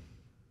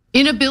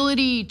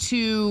inability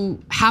to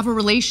have a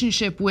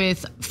relationship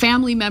with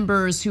family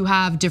members who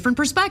have different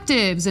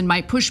perspectives and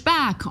might push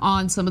back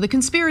on some of the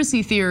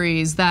conspiracy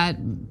theories that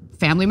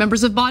family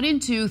members have bought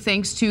into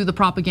thanks to the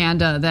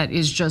propaganda that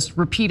is just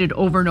repeated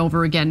over and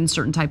over again in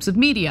certain types of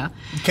media.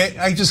 Okay,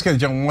 I just gotta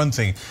jump on one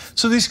thing.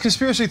 So these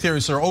conspiracy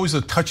theorists are always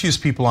the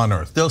touchiest people on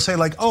earth. They'll say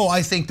like, oh,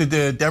 I think that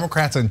the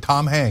Democrats and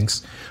Tom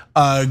Hanks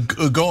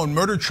go and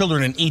murder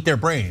children and eat their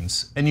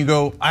brains. And you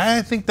go,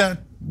 I think that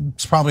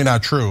it's probably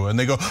not true. And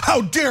they go,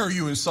 how dare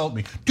you insult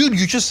me? Dude,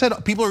 you just said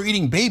people are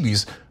eating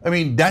babies. I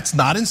mean, that's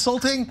not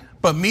insulting,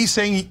 but me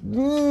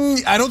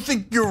saying, I don't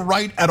think you're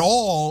right at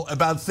all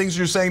about things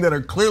you're saying that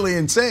are clearly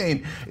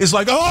insane is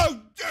like, oh, how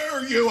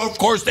dare you? Of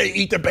course they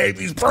eat the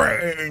baby's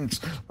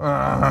brains.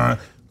 Like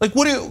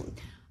what do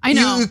I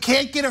know. You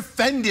can't get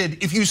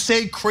offended if you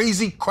say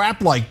crazy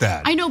crap like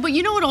that. I know, but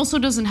you know what also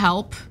doesn't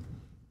help?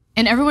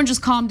 And everyone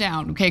just calm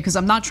down, okay? Because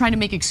I'm not trying to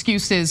make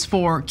excuses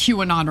for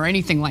QAnon or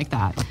anything like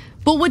that.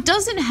 But what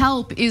doesn't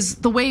help is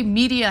the way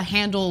media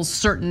handles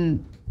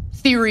certain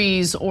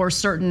theories or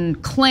certain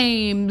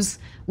claims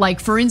Like,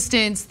 for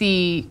instance,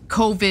 the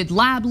COVID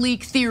lab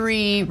leak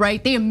theory,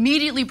 right? They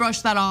immediately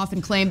brushed that off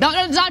and claimed,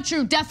 that's not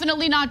true,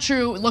 definitely not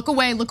true, look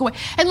away, look away.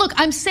 And look,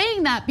 I'm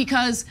saying that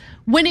because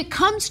when it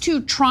comes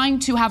to trying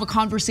to have a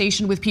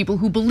conversation with people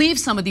who believe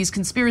some of these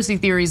conspiracy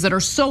theories that are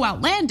so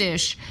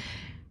outlandish,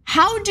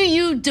 how do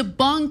you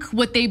debunk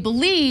what they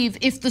believe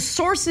if the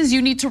sources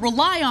you need to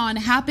rely on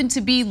happen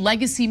to be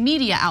legacy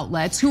media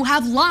outlets who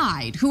have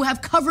lied, who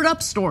have covered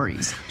up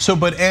stories? So,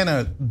 but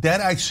Anna,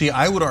 that actually,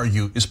 I would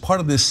argue, is part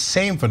of this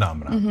same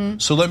phenomenon.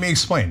 So let me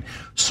explain.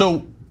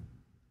 So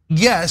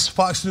yes,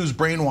 Fox News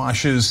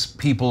brainwashes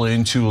people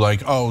into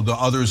like, oh, the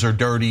others are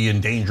dirty and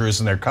dangerous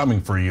and they're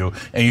coming for you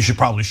and you should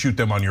probably shoot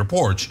them on your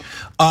porch.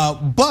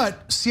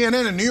 But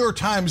CNN and New York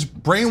Times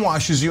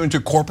brainwashes you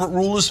into corporate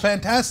rule is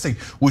fantastic.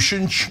 We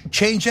shouldn't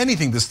change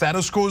anything. The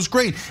status quo is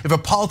great. If a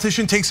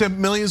politician takes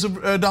millions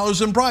of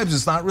dollars in bribes,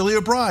 it's not really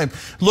a bribe.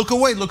 Look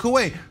away, look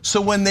away.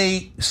 So when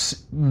they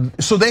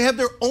have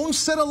their own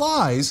set of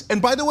lies.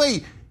 And by the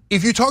way,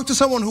 if you talk to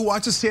someone who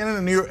watches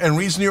CNN and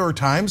reads New York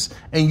Times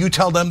and you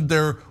tell them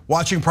they're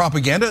watching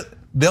propaganda,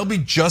 they'll be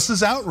just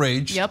as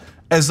outraged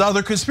as the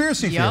other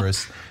conspiracy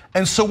theorists.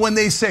 And so when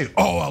they say,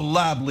 oh, a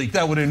lab leak,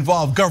 that would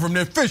involve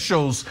government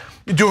officials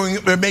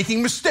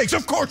making mistakes.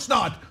 Of course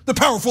not, the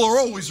powerful are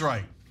always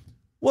right.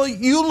 Well,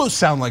 you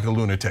sound like a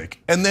lunatic.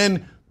 And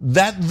then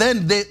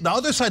the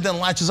other side then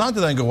latches onto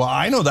that and go, well,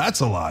 I know that's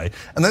a lie.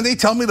 And then they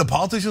tell me the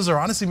politicians are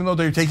honest, even though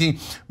they're taking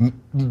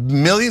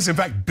millions, in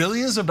fact,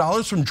 billions of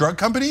dollars from drug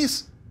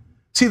companies.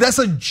 See, that's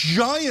a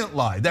giant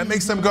lie. That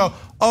makes them go,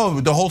 oh,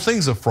 the whole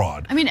thing's a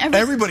fraud. I mean,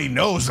 everybody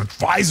knows that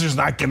Pfizer's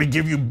not gonna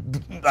give you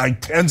like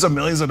tens of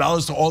millions of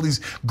dollars to all these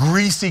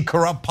greasy,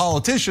 corrupt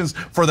politicians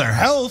for their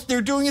health.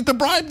 They're doing it to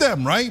bribe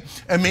them, right?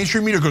 And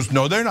mainstream media goes,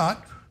 no, they're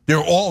not. They're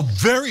all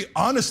very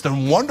honest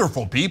and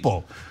wonderful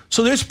people.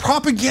 So there's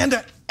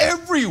propaganda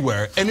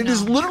everywhere, and it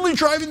is literally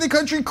driving the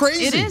country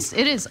crazy. It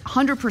is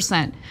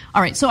 100%.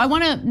 All right, so I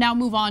wanna now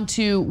move on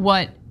to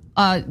what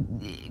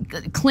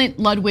Clint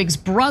Ludwig's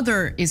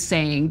brother is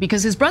saying,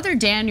 because his brother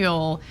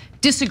Daniel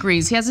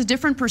disagrees. He has a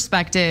different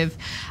perspective.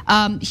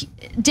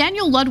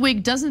 Daniel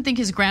Ludwig doesn't think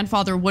his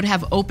grandfather would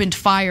have opened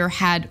fire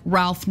had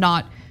Ralph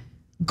not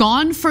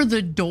gone for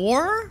the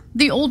door,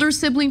 the older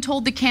sibling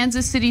told the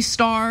Kansas City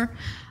Star.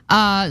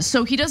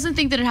 So he doesn't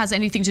think that it has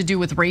anything to do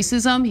with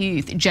racism.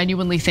 He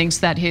genuinely thinks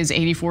that his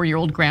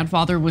 84-year-old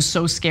grandfather was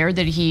so scared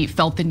that he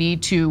felt the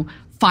need to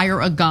fire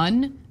a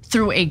gun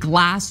through a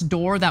glass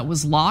door that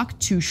was locked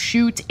to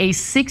shoot a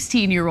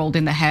 16-year-old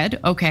in the head.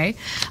 Okay,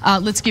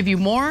 let's give you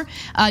more.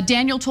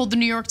 Daniel told the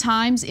New York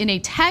Times in a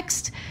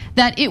text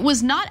that it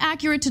was not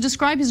accurate to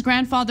describe his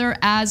grandfather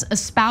as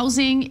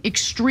espousing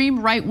extreme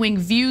right-wing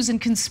views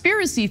and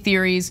conspiracy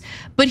theories,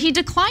 but he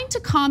declined to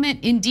comment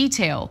in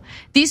detail.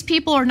 These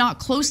people are not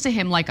close to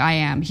him like I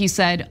am, he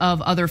said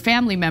of other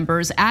family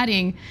members,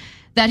 adding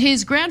that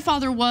his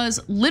grandfather was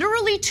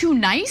literally too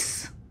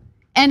nice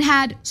and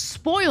had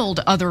spoiled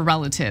other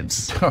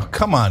relatives. Oh,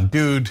 come on,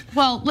 dude.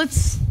 Well,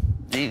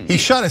 he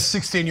shot a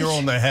 16-year-old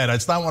in the head.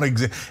 It's not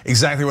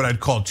exactly what I'd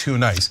call too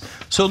nice.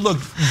 So look,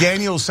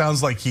 Daniel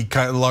sounds like he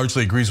kind of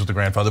largely agrees with the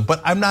grandfather,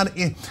 but I'm not.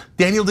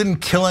 Daniel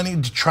didn't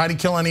try to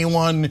kill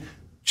anyone.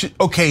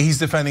 Okay, he's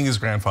defending his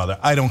grandfather.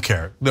 I don't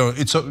care. No,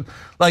 it's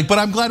like, but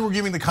I'm glad we're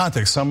giving the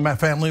context. Some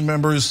family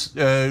members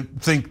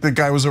think the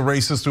guy was a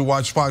racist who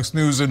watched Fox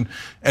News and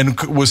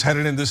was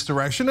headed in this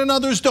direction, and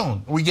others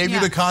don't. We gave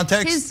you the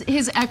context.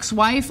 His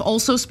ex-wife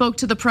also spoke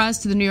to the press,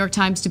 to the New York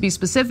Times to be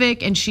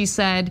specific, and she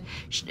said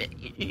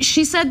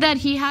that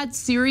he had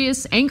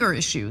serious anger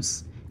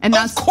issues. And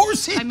of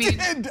course he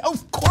did.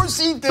 Of course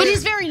he did. But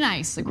he's very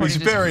nice. He's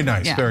very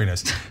nice, very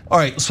nice. All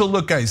right, so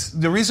look, guys,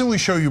 the reason we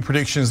show you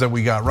predictions that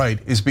we got right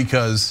is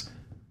because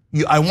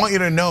I want you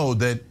to know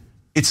that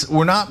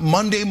we're not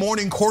Monday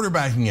morning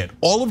quarterbacking it.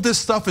 All of this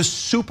stuff is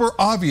super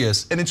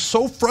obvious, and it's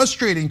so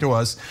frustrating to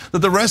us that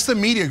the rest of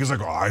the media is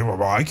like,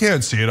 oh, I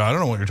can't see it. I don't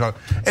know what you're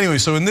talking. Anyway,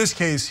 so in this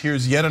case,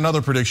 here's yet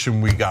another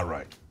prediction we got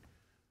right.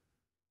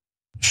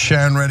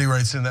 Sharon Reddy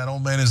writes in, that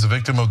old man is the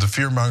victim of the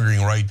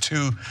fear-mongering right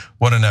too.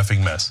 What an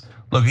effing mess.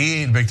 Look, he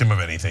ain't victim of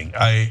anything.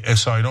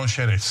 So I don't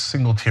shed a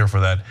single tear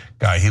for that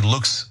guy. He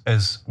looks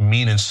as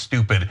mean and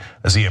stupid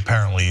as he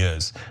apparently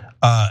is.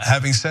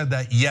 Having said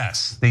that,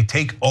 yes, they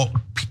take both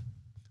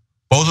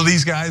of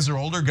these guys are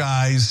older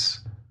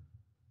guys.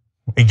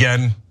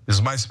 Again, this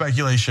is my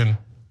speculation.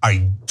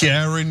 I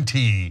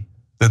guarantee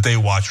that they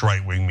watch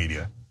right-wing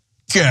media.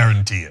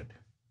 Guarantee it.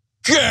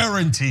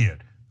 Guarantee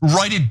it.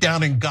 Write it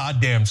down in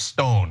goddamn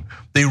stone.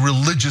 They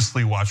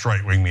religiously watch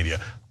right-wing media,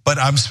 but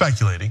I'm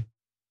speculating.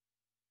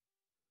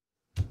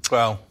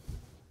 Well,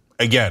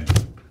 again,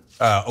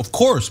 of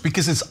course,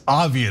 because it's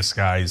obvious,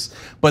 guys,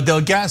 but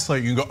they'll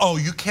gaslight you and go, oh,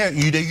 you can't,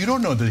 you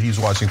don't know that he's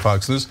watching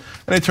Fox News.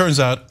 And it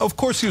turns out, of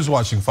course he was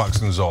watching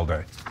Fox News all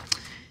day.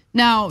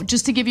 Now,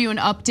 just to give you an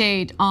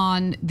update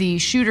on the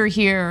shooter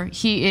here,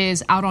 he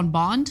is out on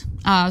bond.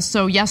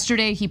 So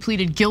yesterday he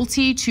pleaded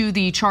guilty to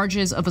the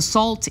charges of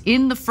assault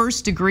in the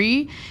first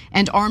degree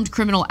and armed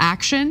criminal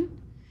action.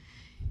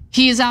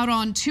 He is out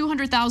on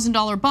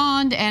 $200,000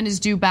 bond and is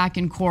due back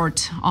in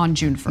court on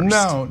June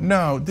 1st.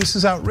 No, this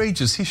is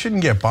outrageous. He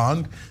shouldn't get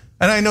bond.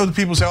 And I know that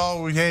people say,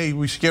 oh, hey,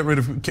 we should get rid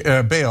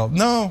of bail.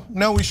 No,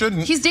 we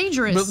shouldn't. He's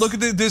dangerous. But look at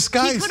this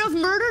guy. He could have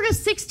murdered a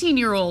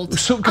 16-year-old.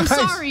 So guys,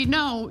 I'm sorry,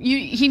 no,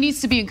 he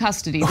needs to be in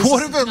custody.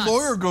 What if a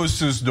lawyer goes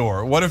to his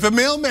door? What if a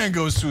mailman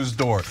goes to his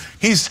door?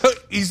 He's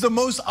the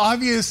most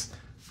obvious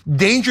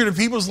danger to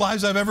people's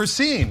lives I've ever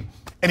seen.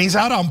 And he's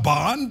out on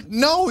bond?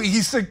 No,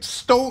 he's like,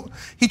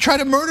 he tried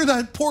to murder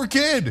that poor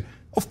kid.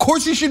 Of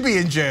course he should be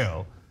in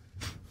jail.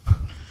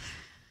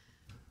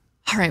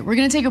 All right, we're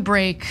gonna take a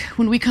break.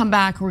 When we come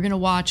back, we're gonna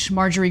watch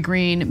Marjorie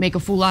Greene make a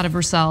fool out of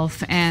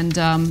herself. And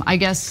I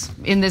guess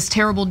in this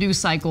terrible news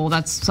cycle,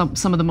 that's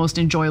some of the most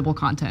enjoyable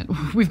content.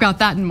 We've got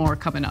that and more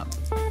coming up.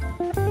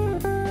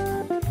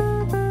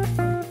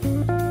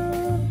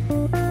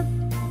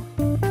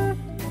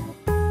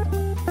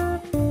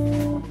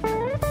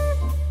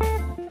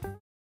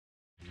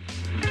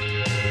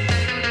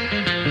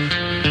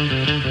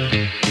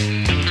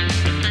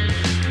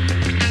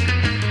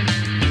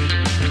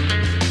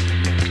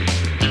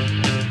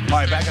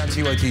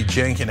 TYT,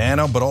 Cenk and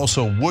Anna, but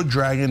also Wood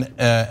Dragon,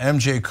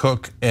 MJ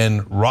Cook,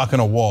 and Rockin'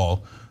 a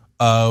Wall.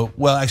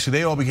 Well, actually,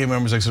 they all became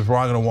members except for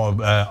Rockin' a Wall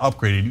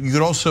upgraded. You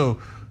could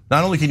also,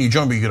 not only can you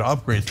join, but you could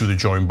upgrade through the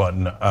join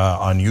button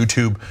on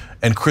YouTube.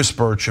 And Chris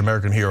Birch,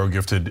 American Hero,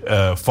 gifted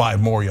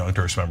 5 more Young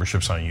Turks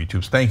memberships on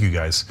YouTube. Thank you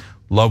guys.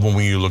 Love when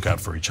we look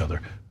out for each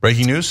other.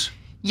 Breaking news?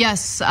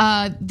 Yes,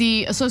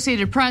 the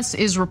Associated Press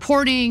is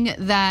reporting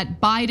that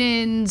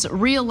Biden's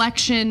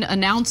re-election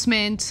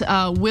announcement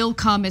will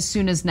come as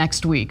soon as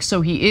next week.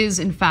 So he is,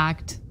 in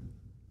fact,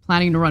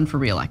 planning to run for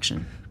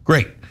re-election.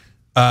 Great.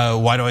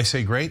 Why do I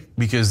say great?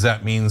 Because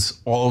that means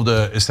all of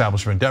the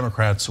establishment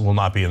Democrats will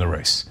not be in the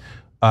race.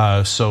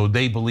 So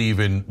they believe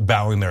in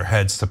bowing their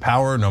heads to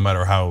power, no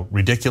matter how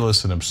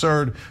ridiculous and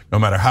absurd, no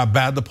matter how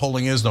bad the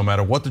polling is, no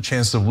matter what the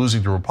chances of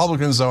losing to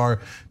Republicans are.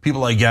 People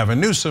like Gavin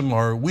Newsom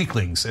are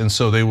weaklings, and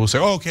so they will say,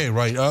 okay,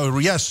 right,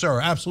 yes, sir,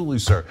 absolutely,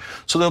 sir.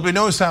 So there'll be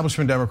no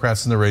establishment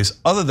Democrats in the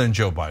race other than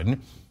Joe Biden.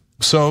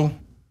 So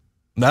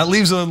that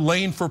leaves a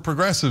lane for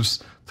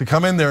progressives to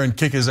come in there and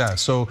kick his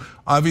ass. So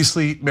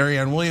obviously,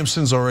 Marianne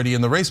Williamson's already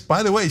in the race.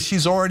 By the way,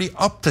 she's already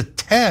up to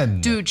 10.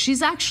 Dude,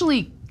 she's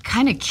actually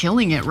kind of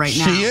killing it right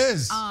now. She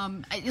is.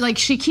 Like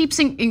she keeps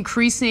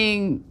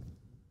increasing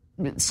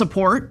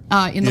support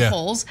in the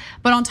polls,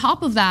 but on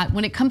top of that,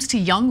 when it comes to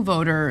young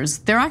voters,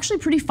 they're actually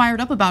pretty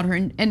fired up about her.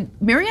 And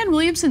Marianne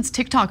Williamson's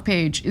TikTok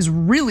page is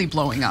really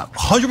blowing up.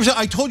 100%.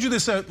 I told you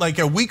this like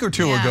a week or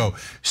two ago.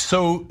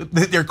 So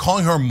they're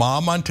calling her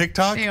mom on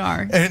TikTok. They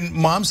are. And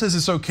mom says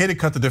it's okay to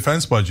cut the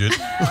defense budget.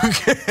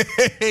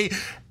 Okay.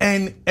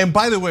 And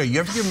by the way, you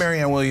have to give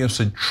Marianne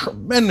Williamson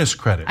tremendous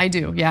credit. I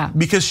do, yeah.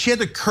 Because she had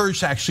the courage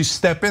to actually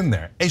step in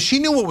there. And she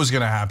knew what was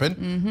gonna happen.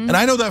 And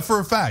I know that for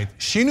a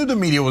fact. She knew the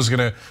media was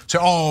gonna say,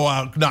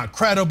 oh, not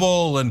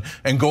credible,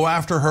 and go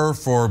after her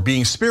for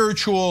being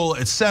spiritual,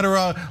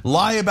 etc.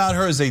 Lie about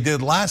her as they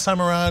did last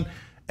time around.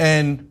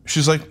 And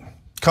she's like,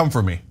 come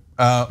for me.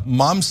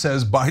 Mom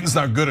says Biden's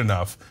not good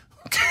enough.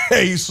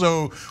 Okay,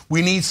 so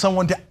we need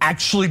someone to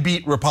actually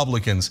beat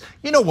Republicans.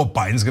 You know what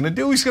Biden's gonna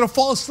do? He's gonna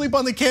fall asleep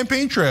on the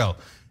campaign trail.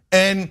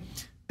 And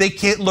they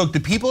can't, look, the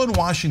people in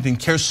Washington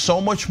care so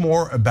much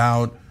more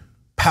about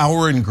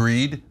power and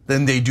greed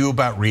than they do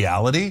about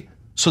reality.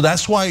 So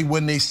that's why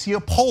when they see a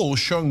poll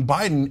showing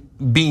Biden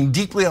being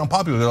deeply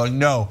unpopular, they're like,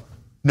 no,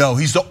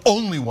 he's the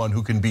only one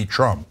who can beat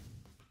Trump.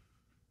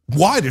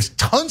 Why? There's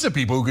tons of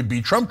people who could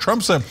beat Trump.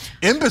 Trump's an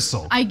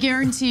imbecile. I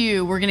guarantee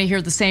you we're gonna hear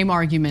the same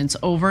arguments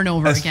over and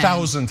over again.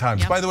 1,000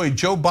 times. By the way,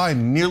 Joe Biden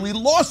nearly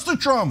lost to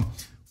Trump.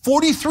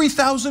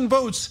 43,000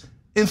 votes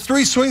in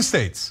 3 swing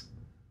states.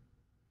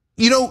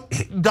 You know,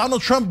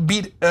 Donald Trump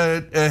beat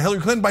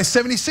Hillary Clinton by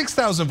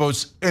 76,000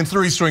 votes in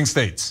 3 swing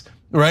states,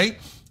 right?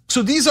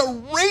 So these are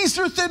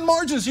razor thin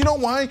margins. You know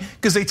why?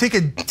 Because they take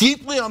a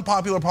deeply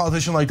unpopular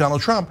politician like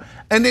Donald Trump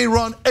and they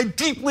run a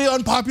deeply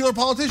unpopular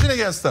politician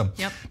against them.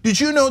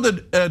 Did you know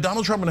that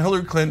Donald Trump and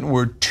Hillary Clinton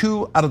were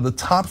 2 out of the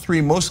top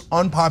 3 most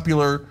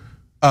unpopular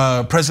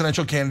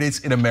presidential candidates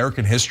in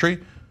American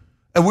history?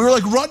 And we were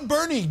like, run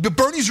Bernie.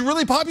 Bernie's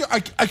really popular.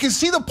 I can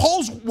see the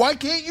polls. Why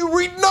can't you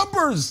read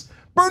numbers?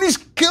 Bernie's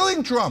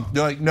killing Trump.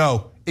 They're like,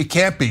 no. It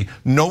can't be.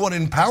 No one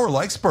in power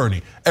likes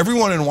Bernie.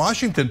 Everyone in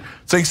Washington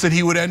thinks that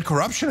he would end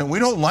corruption, and we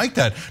don't like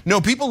that.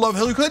 No, people love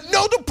Hillary Clinton.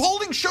 No, the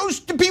polling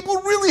shows the people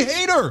really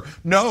hate her.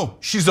 No,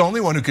 she's the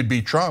only one who could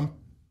beat Trump.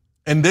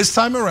 And this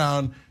time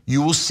around,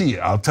 you will see it.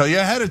 I'll tell you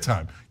ahead of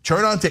time.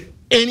 Turn on to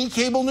any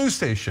cable news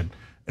station,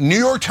 New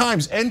York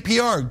Times,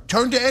 NPR,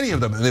 turn to any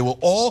of them, and they will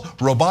all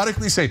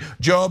robotically say,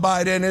 Joe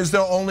Biden is the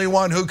only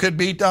one who could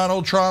beat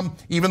Donald Trump,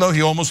 even though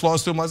he almost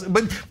lost to him last.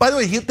 But by the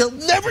way, they'll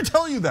never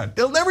tell you that.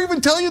 They'll never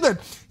even tell you that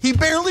he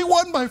barely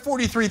won by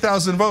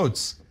 43,000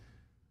 votes.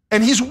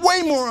 And he's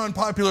way more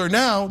unpopular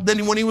now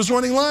than when he was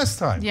running last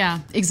time. Yeah,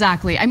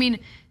 exactly. I mean,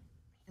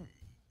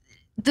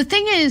 the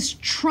thing is,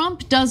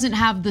 Trump doesn't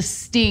have the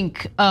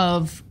stink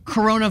of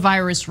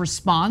coronavirus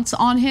response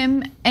on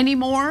him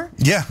anymore.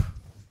 Yeah.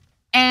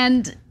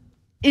 And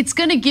it's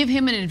gonna give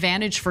him an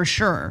advantage for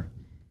sure.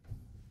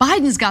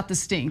 Biden's got the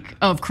stink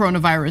of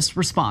coronavirus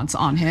response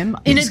on him,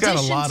 in addition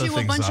to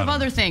a bunch of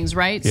other things,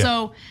 right? Yeah.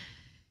 So,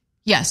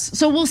 yes,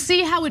 so we'll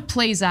see how it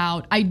plays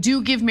out. I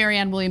do give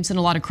Marianne Williamson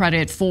a lot of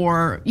credit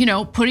for,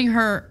 putting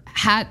her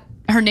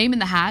name in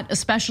the hat,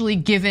 especially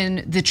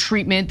given the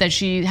treatment that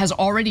she has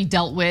already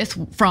dealt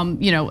with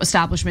from,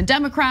 establishment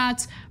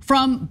Democrats,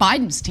 from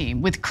Biden's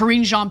team, with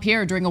Karine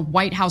Jean-Pierre during a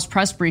White House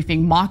press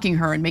briefing, mocking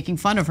her and making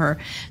fun of her.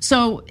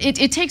 So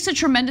it takes a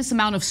tremendous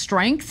amount of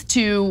strength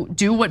to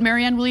do what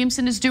Marianne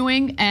Williamson is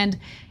doing. And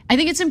I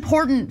think it's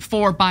important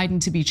for Biden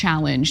to be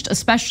challenged,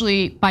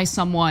 especially by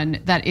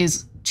someone that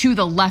is to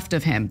the left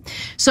of him.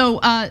 So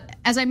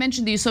as I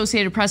mentioned, the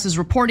Associated Press is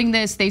reporting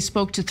this. They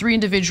spoke to 3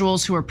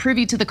 individuals who are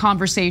privy to the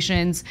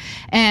conversations,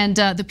 and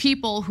the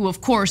people who, of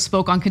course,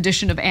 spoke on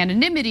condition of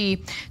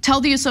anonymity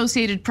tell the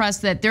Associated Press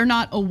that they're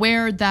not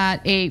aware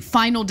that a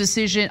final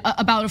decision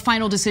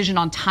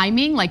on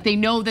timing. Like, they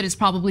know that it's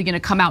probably going to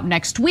come out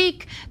next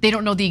week. They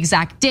don't know the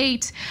exact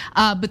date,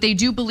 but they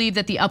do believe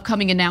that the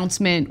upcoming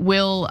announcement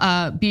will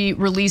be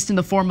released in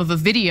the form of a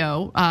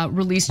video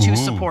released to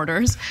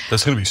supporters.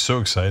 That's going to be so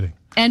exciting.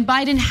 And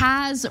Biden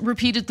has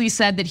repeatedly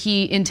said that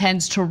he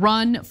intends to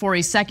run for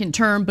a second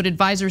term, but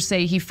advisors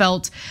say he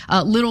felt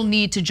little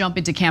need to jump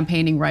into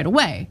campaigning right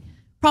away.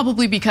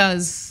 Probably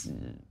because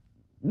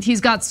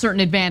he's got certain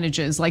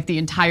advantages, like the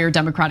entire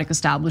Democratic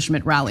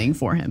establishment rallying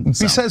for him.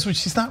 Besides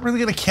which, he's not really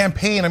gonna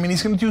campaign. I mean,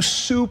 he's gonna do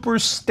super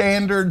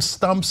standard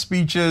stump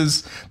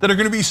speeches that are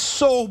gonna be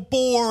so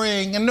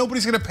boring and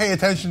nobody's gonna pay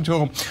attention to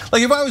him.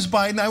 Like, if I was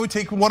Biden, I would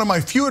take one of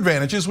my few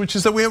advantages, which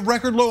is that we have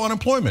record low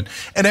unemployment.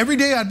 And every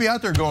day I'd be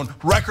out there going,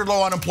 record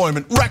low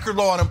unemployment,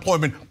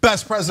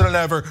 best president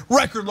ever,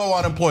 record low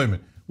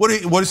unemployment. What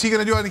is he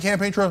gonna do on the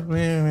campaign trail?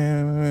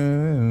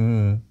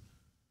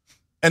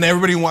 And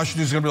everybody in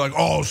Washington is gonna be like,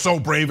 oh, so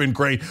brave and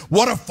great.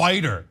 What a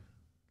fighter.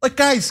 Like,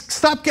 guys,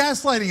 stop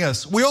gaslighting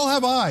us. We all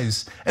have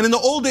eyes. And in the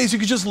old days, you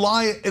could just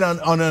lie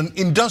on an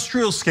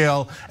industrial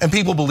scale and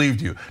people believed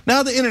you.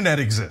 Now the internet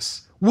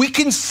exists. We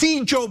can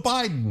see Joe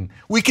Biden.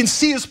 We can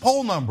see his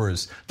poll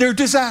numbers. They're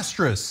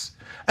disastrous.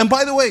 And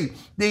by the way,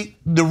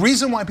 the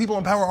reason why people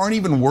in power aren't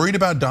even worried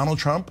about Donald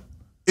Trump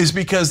is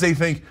because they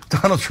think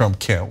Donald Trump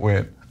can't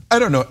win. I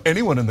don't know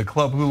anyone in the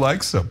club who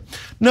likes him.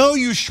 No,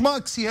 you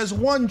schmucks, he has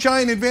one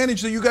giant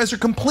advantage that you guys are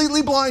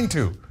completely blind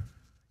to.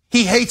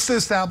 He hates the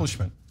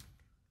establishment.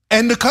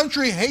 And the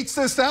country hates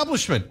the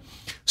establishment.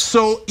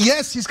 So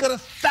yes, he's got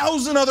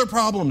 1,000 other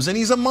problems, and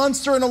he's a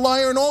monster and a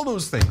liar and all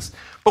those things.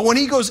 But when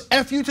he goes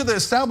F you to the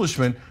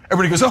establishment,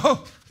 everybody goes,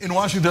 oh, in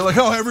Washington, they're like,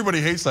 oh,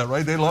 everybody hates that,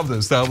 right? They love the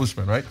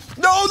establishment, right?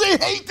 No, they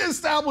hate the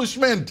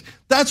establishment.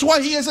 That's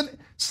why he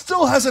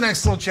still has an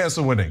excellent chance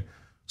of winning.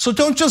 So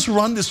don't just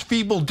run this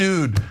feeble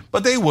dude,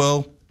 but they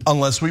will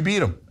unless we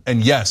beat him.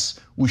 And yes,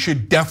 we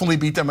should definitely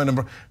beat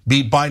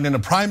Biden in a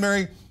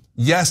primary.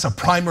 Yes, a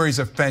primary is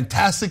a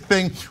fantastic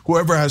thing.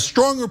 Whoever has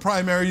stronger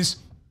primaries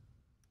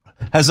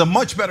has a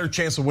much better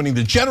chance of winning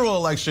the general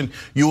election.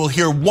 You will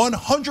hear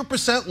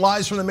 100%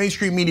 lies from the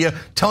mainstream media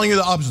telling you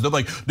the opposite. They're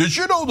like, did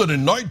you know that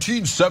in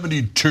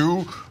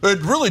 1972,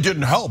 it really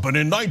didn't help? And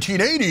in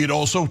 1980, it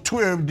also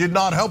did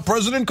not help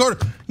President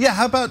Carter. Yeah,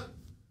 how about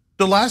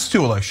the last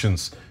 2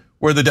 elections?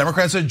 Where the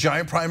Democrats had a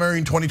giant primary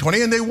in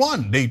 2020 and they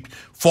won. They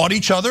fought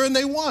each other and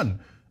they won.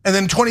 And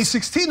then in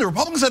 2016, the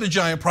Republicans had a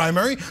giant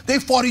primary. They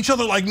fought each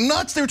other like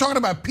nuts. They were talking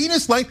about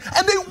penis length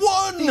and they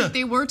won.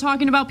 They were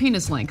talking about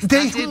penis length. They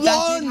won.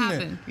 That did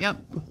happen, yep.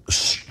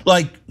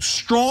 Like,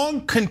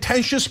 strong,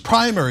 contentious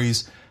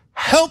primaries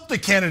help the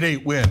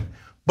candidate win.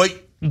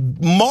 But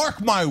mark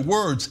my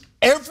words,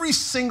 every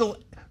single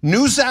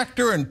news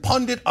actor and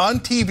pundit on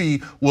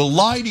TV will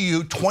lie to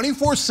you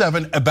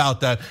 24/7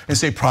 about that and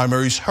say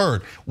primaries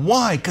hurt.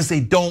 Why? Because they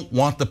don't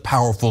want the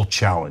powerful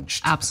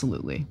challenged.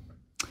 Absolutely.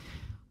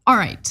 All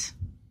right,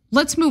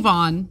 let's move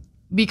on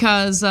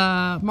because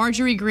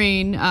Marjorie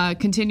Greene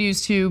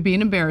continues to be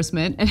an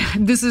embarrassment,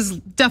 and this is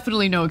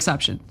definitely no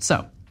exception.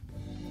 So.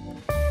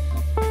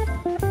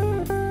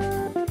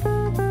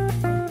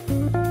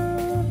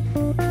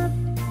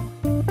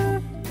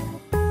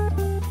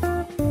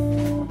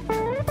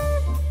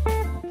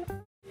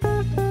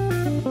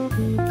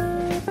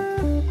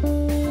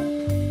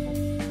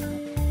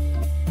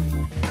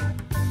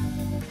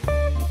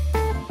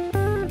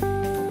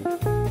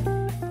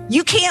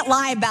 You can't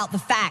lie about the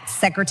facts,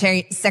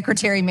 Secretary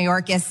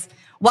Mayorkas.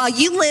 While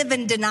you live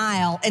in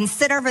denial and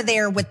sit over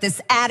there with this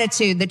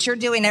attitude that you're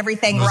doing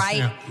everything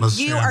right,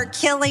 you are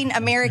killing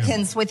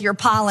Americans with your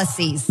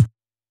policies.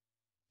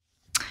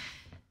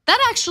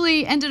 That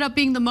actually ended up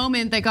being the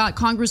moment that got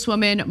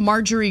Congresswoman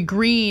Marjorie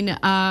Greene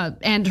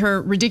and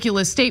her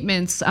ridiculous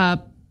statements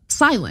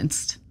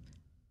silenced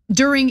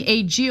during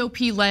a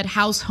GOP-led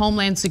House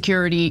Homeland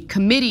Security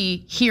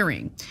Committee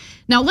hearing.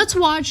 Now let's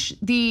watch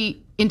the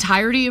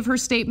entirety of her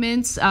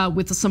statements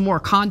with some more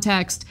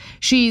context.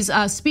 She's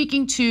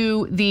speaking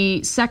to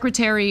the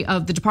Secretary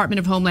of the Department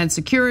of Homeland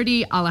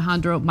Security,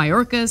 Alejandro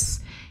Mayorkas,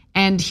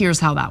 and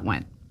here's how that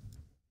went.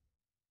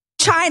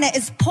 China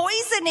is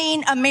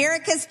poisoning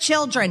America's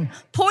children,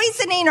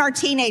 poisoning our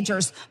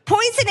teenagers,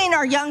 poisoning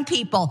our young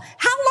people.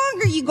 How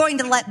long are you going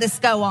to let this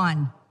go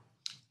on?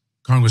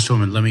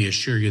 Congresswoman, let me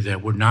assure you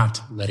that we're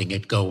not letting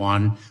it go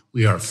on.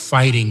 We are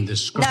fighting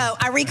this. No,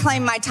 I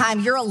reclaim my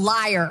time. You're a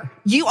liar.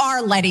 You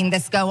are letting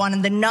this go on,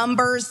 and the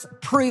numbers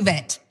prove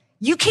it.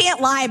 You can't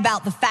lie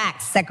about the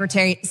facts,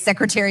 Secretary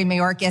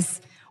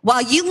Mayorkas.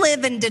 While you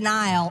live in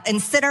denial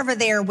and sit over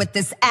there with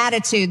this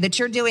attitude that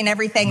you're doing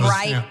everything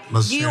right,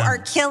 you are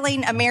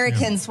killing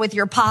Americans with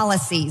your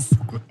policies.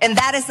 And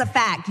that is a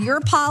fact. Your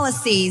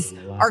policies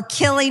are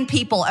killing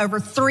people, over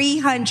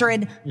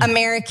 300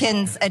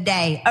 Americans a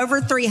day,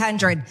 over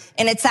 300,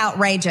 and it's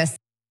outrageous.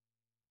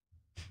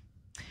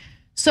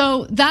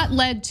 So that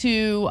led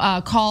to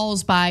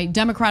calls by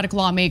Democratic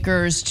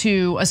lawmakers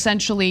to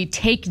essentially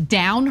take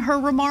down her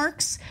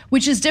remarks,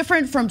 which is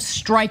different from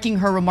striking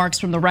her remarks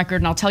from the record,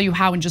 and I'll tell you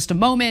how in just a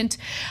moment.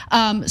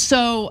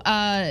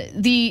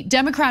 The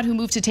Democrat who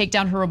moved to take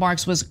down her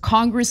remarks was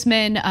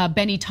Congressman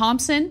Benny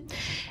Thompson,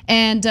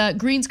 and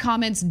Greene's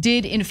comments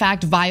did in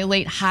fact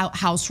violate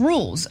House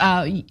rules.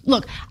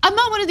 Look, I'm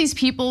not one of these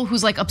people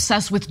who's like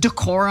obsessed with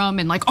decorum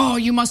and like, oh,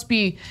 you must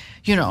be,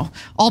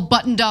 all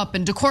buttoned up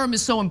and decorum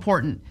is so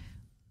important.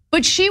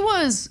 But she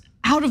was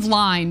out of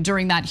line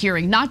during that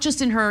hearing, not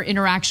just in her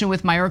interaction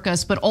with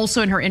Mayorkas, but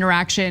also in her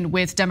interaction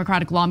with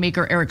Democratic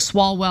lawmaker Eric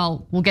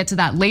Swalwell. We'll get to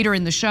that later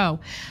in the show.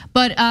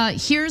 But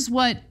here's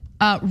what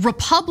House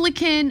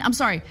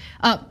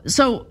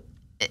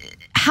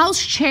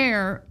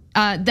Chair,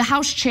 the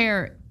House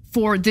Chair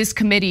for this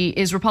committee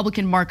is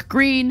Republican Mark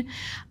Greene.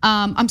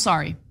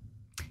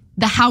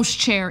 The House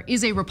Chair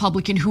is a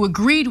Republican who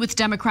agreed with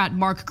Democrat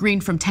Mark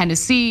Greene from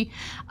Tennessee.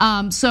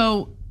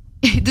 So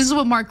this is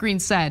what Mark Greene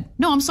said.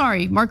 No, I'm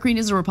sorry, Mark Greene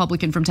is a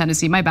Republican from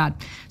Tennessee, my bad.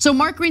 So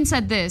Mark Greene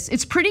said this: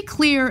 it's pretty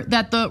clear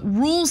that the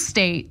rules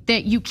state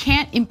that you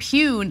can't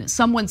impugn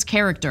someone's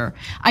character.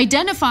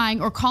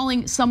 Identifying or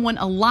calling someone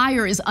a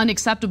liar is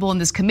unacceptable in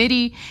this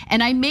committee,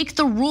 and I make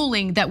the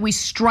ruling that we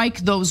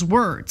strike those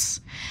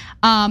words.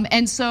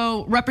 And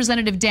so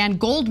Representative Dan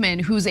Goldman,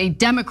 who's a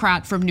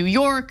Democrat from New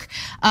York,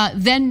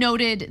 then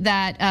noted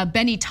that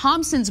Benny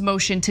Thompson's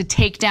motion to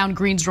take down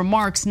Greene's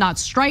remarks, not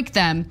strike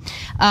them,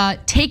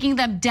 taking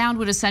them down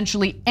would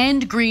essentially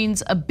end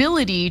Greene's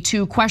ability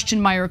to question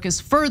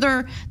Mayorkas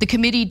further. The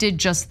committee did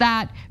just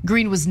that.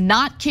 Greene was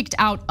not kicked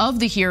out of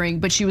the hearing,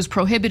 but she was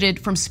prohibited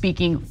from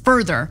speaking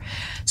further.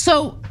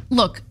 So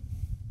look,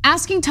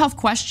 asking tough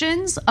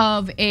questions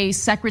of a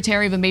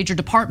secretary of a major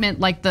department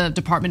like the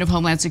Department of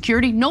Homeland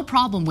Security, no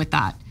problem with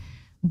that.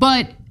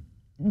 But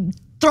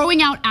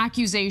throwing out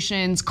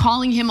accusations,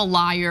 calling him a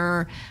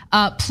liar,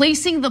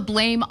 placing the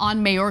blame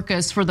on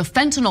Mayorkas for the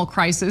fentanyl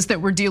crisis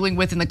that we're dealing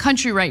with in the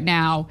country right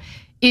now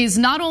is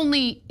not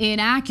only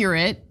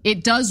inaccurate,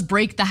 it does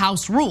break the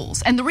House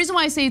rules. And the reason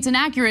why I say it's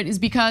inaccurate is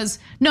because,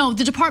 no,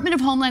 the Department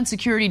of Homeland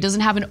Security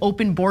doesn't have an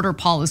open border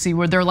policy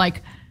where they're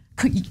like,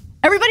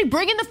 everybody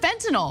bring in the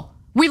fentanyl.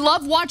 We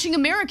love watching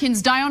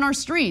Americans die on our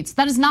streets.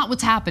 That is not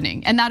what's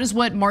happening. And that is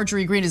what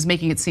Marjorie Greene is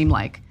making it seem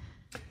like.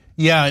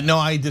 Yeah, no,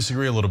 I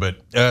disagree a little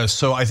bit.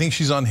 So I think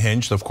she's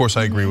unhinged. Of course,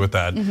 I agree with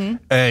that.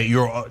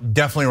 You're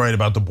definitely right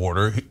about the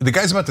border. The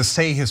guy's about to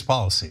say his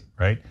policy,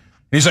 right? And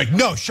he's like,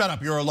 no, shut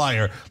up, you're a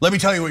liar. Let me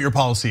tell you what your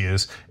policy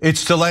is.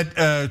 It's to let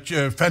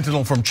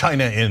fentanyl from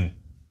China in.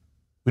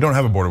 We don't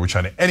have a border with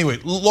China. Anyway,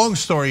 long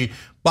story,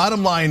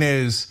 bottom line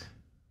is,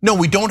 no,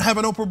 we don't have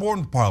an open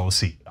border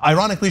policy.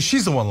 Ironically,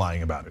 she's the one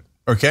lying about it.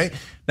 Okay,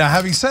 now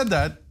having said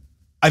that,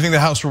 I think the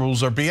House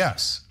rules are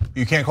BS.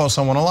 You can't call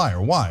someone a liar.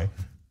 Why?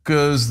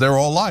 Because they're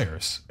all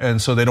liars,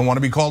 and so they don't want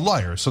to be called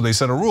liars. So they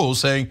set a rule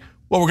saying,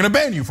 well, we're going to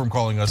ban you from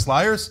calling us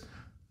liars.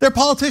 They're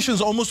politicians,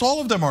 almost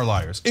all of them are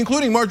liars,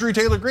 including Marjorie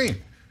Taylor Greene.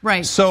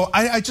 Right. So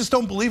I just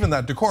don't believe in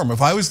that decorum.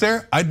 If I was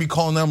there, I'd be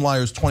calling them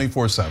liars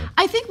 24/7.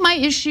 I think my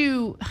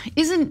issue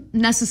isn't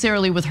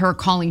necessarily with her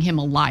calling him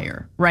a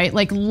liar, right?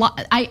 Like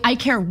I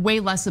care way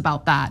less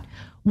about that.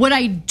 What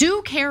I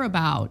do care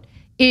about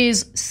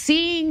is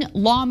seeing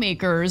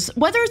lawmakers,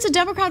 whether it's a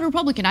Democrat or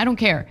Republican, I don't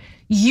care,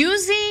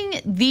 using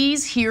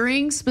these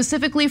hearings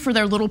specifically for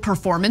their little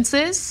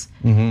performances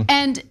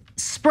and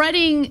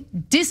spreading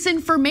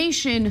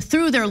disinformation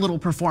through their little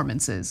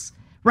performances,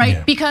 right?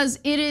 Yeah. Because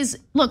it is,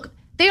 look,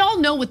 they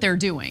all know what they're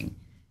doing.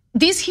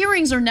 These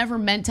hearings are never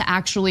meant to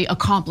actually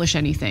accomplish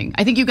anything.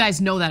 I think you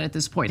guys know that at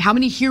this point. How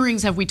many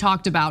hearings have we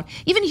talked about?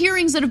 Even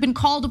hearings that have been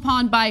called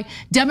upon by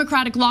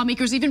Democratic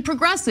lawmakers, even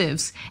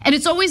progressives. And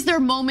it's always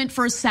their moment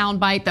for a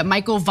soundbite that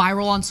might go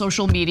viral on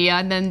social media,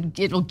 and then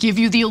it'll give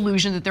you the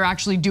illusion that they're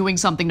actually doing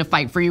something to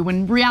fight for you, when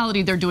in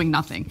reality they're doing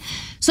nothing.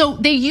 So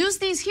they use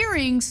these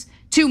hearings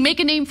to make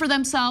a name for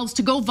themselves,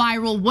 to go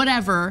viral,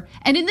 whatever.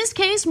 And in this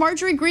case,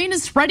 Marjorie Greene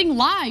is spreading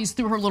lies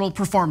through her little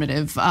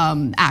performative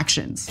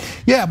actions.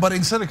 Yeah, but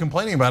instead of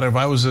complaining about it, if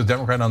I was a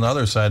Democrat on the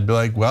other side, I'd be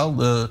like, well,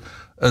 the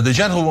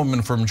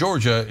gentlewoman from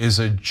Georgia is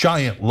a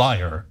giant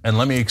liar. And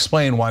let me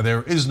explain why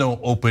there is no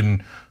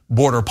open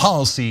border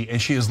policy,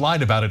 and she has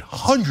lied about it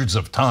hundreds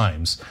of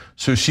times.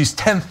 So she's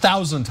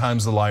 10,000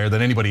 times the liar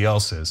than anybody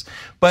else is.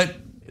 But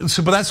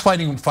So, but that's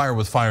fighting fire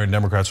with fire, and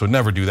Democrats would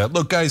never do that.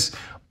 Look, guys,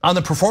 on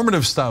the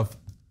performative stuff,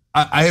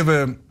 I have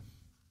a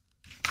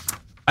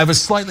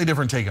slightly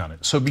different take on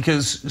it. So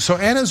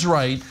Anna's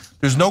right.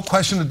 There's no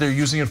question that they're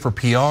using it for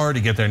PR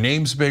to get their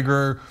names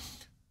bigger.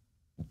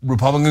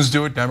 Republicans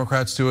do it,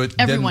 Democrats do it.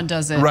 Everyone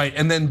does it. Right,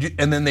 and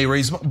then they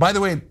raise. By the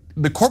way,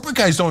 the corporate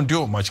guys don't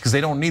do it much because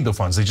they don't need the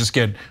funds. They just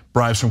get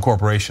bribes from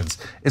corporations.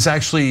 It's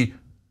actually,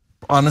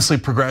 honestly,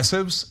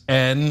 progressives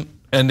and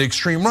the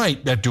extreme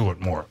right that do it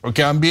more.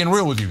 Okay, I'm being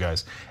real with you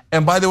guys.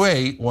 And by the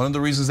way, one of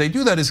the reasons they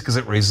do that is because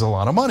it raises a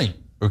lot of money.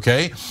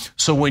 Okay,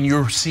 so when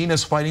you're seen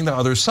as fighting the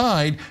other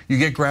side, you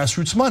get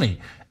grassroots money.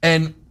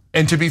 And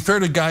to be fair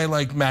to a guy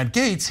like Matt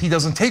Gaetz, he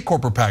doesn't take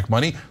corporate PAC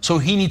money, so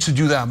he needs to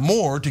do that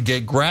more to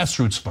get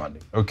grassroots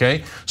funding,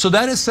 okay? So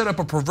that has set up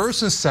a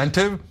perverse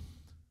incentive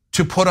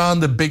to put on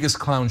the biggest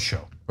clown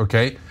show,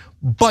 okay?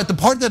 But the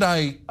part that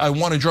I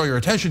want to draw your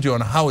attention to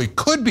on how it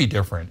could be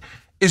different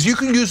is you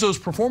can use those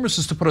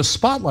performances to put a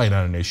spotlight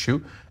on an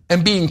issue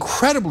and be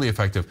incredibly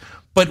effective.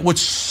 But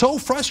what's so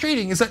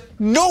frustrating is that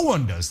no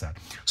one does that.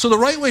 So the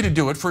right way to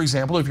do it, for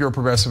example, if you're a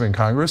progressive in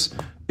Congress,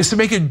 is to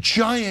make a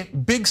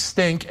giant big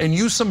stink and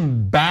use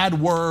some bad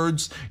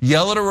words,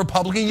 yell at a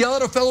Republican, yell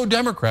at a fellow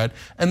Democrat,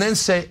 and then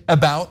say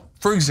about,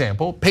 for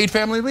example, paid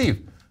family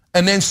leave.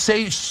 And then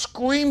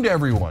scream to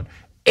everyone,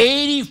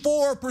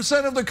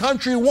 84% of the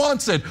country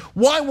wants it.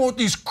 Why won't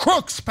these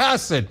crooks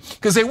pass it?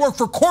 Because they work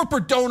for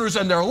corporate donors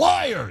and they're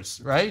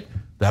liars, right?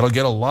 That'll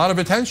get a lot of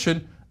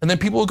attention. And then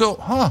people will go,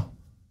 huh?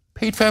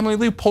 Paid family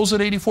leave polls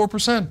at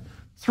 84%.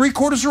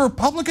 3/4 of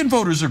Republican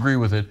voters agree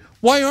with it.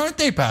 Why aren't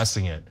they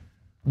passing it?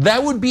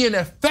 That would be an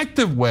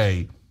effective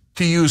way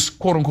to use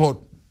quote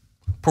unquote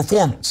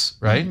performance,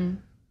 right?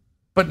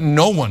 But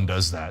no one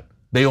does that.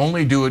 They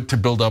only do it to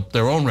build up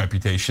their own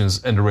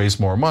reputations and to raise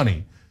more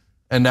money.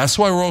 And that's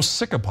why we're all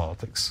sick of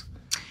politics.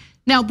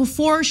 Now,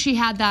 before she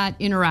had that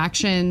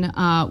interaction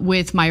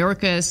with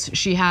Mayorkas,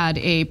 she had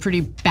a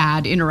pretty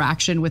bad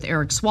interaction with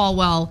Eric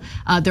Swalwell.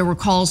 There were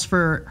calls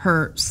for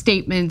her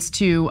statements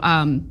to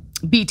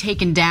be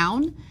taken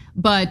down,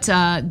 but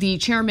the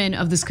chairman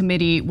of this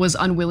committee was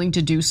unwilling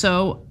to do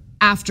so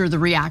after the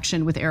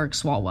reaction with Eric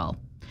Swalwell.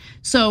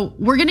 So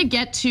we're gonna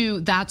get to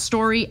that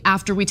story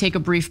after we take a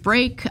brief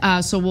break.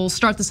 So we'll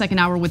start the second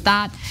hour with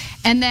that.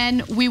 And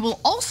then we will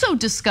also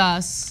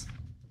discuss,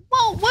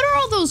 well, what are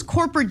all those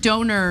corporate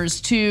donors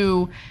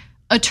to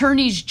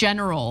attorneys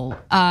general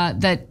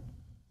that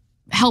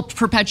helped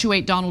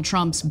perpetuate Donald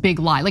Trump's big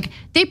lie? Like,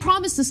 they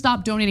promised to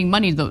stop donating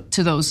money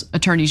to those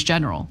attorneys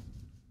general.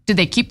 Did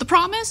they keep the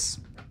promise?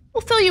 We'll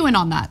fill you in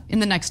on that in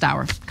the next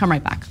hour. Come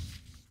right back.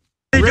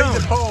 Read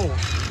the polls.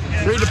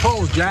 Read the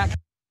polls, Jack.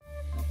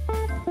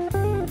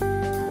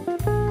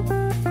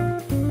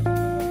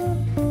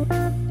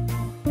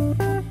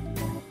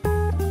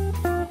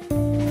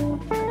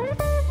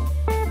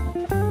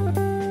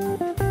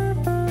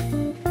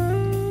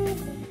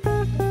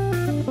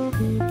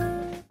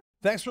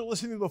 Thanks for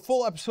listening to the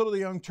full episode of The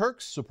Young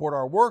Turks. Support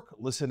our work,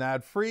 listen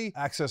ad-free,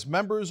 access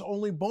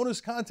members-only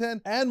bonus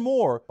content, and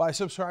more by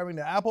subscribing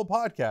to Apple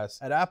Podcasts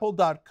at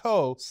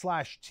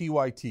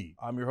apple.co/TYT.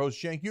 I'm your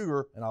host, Cenk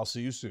Uygur, and I'll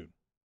see you soon.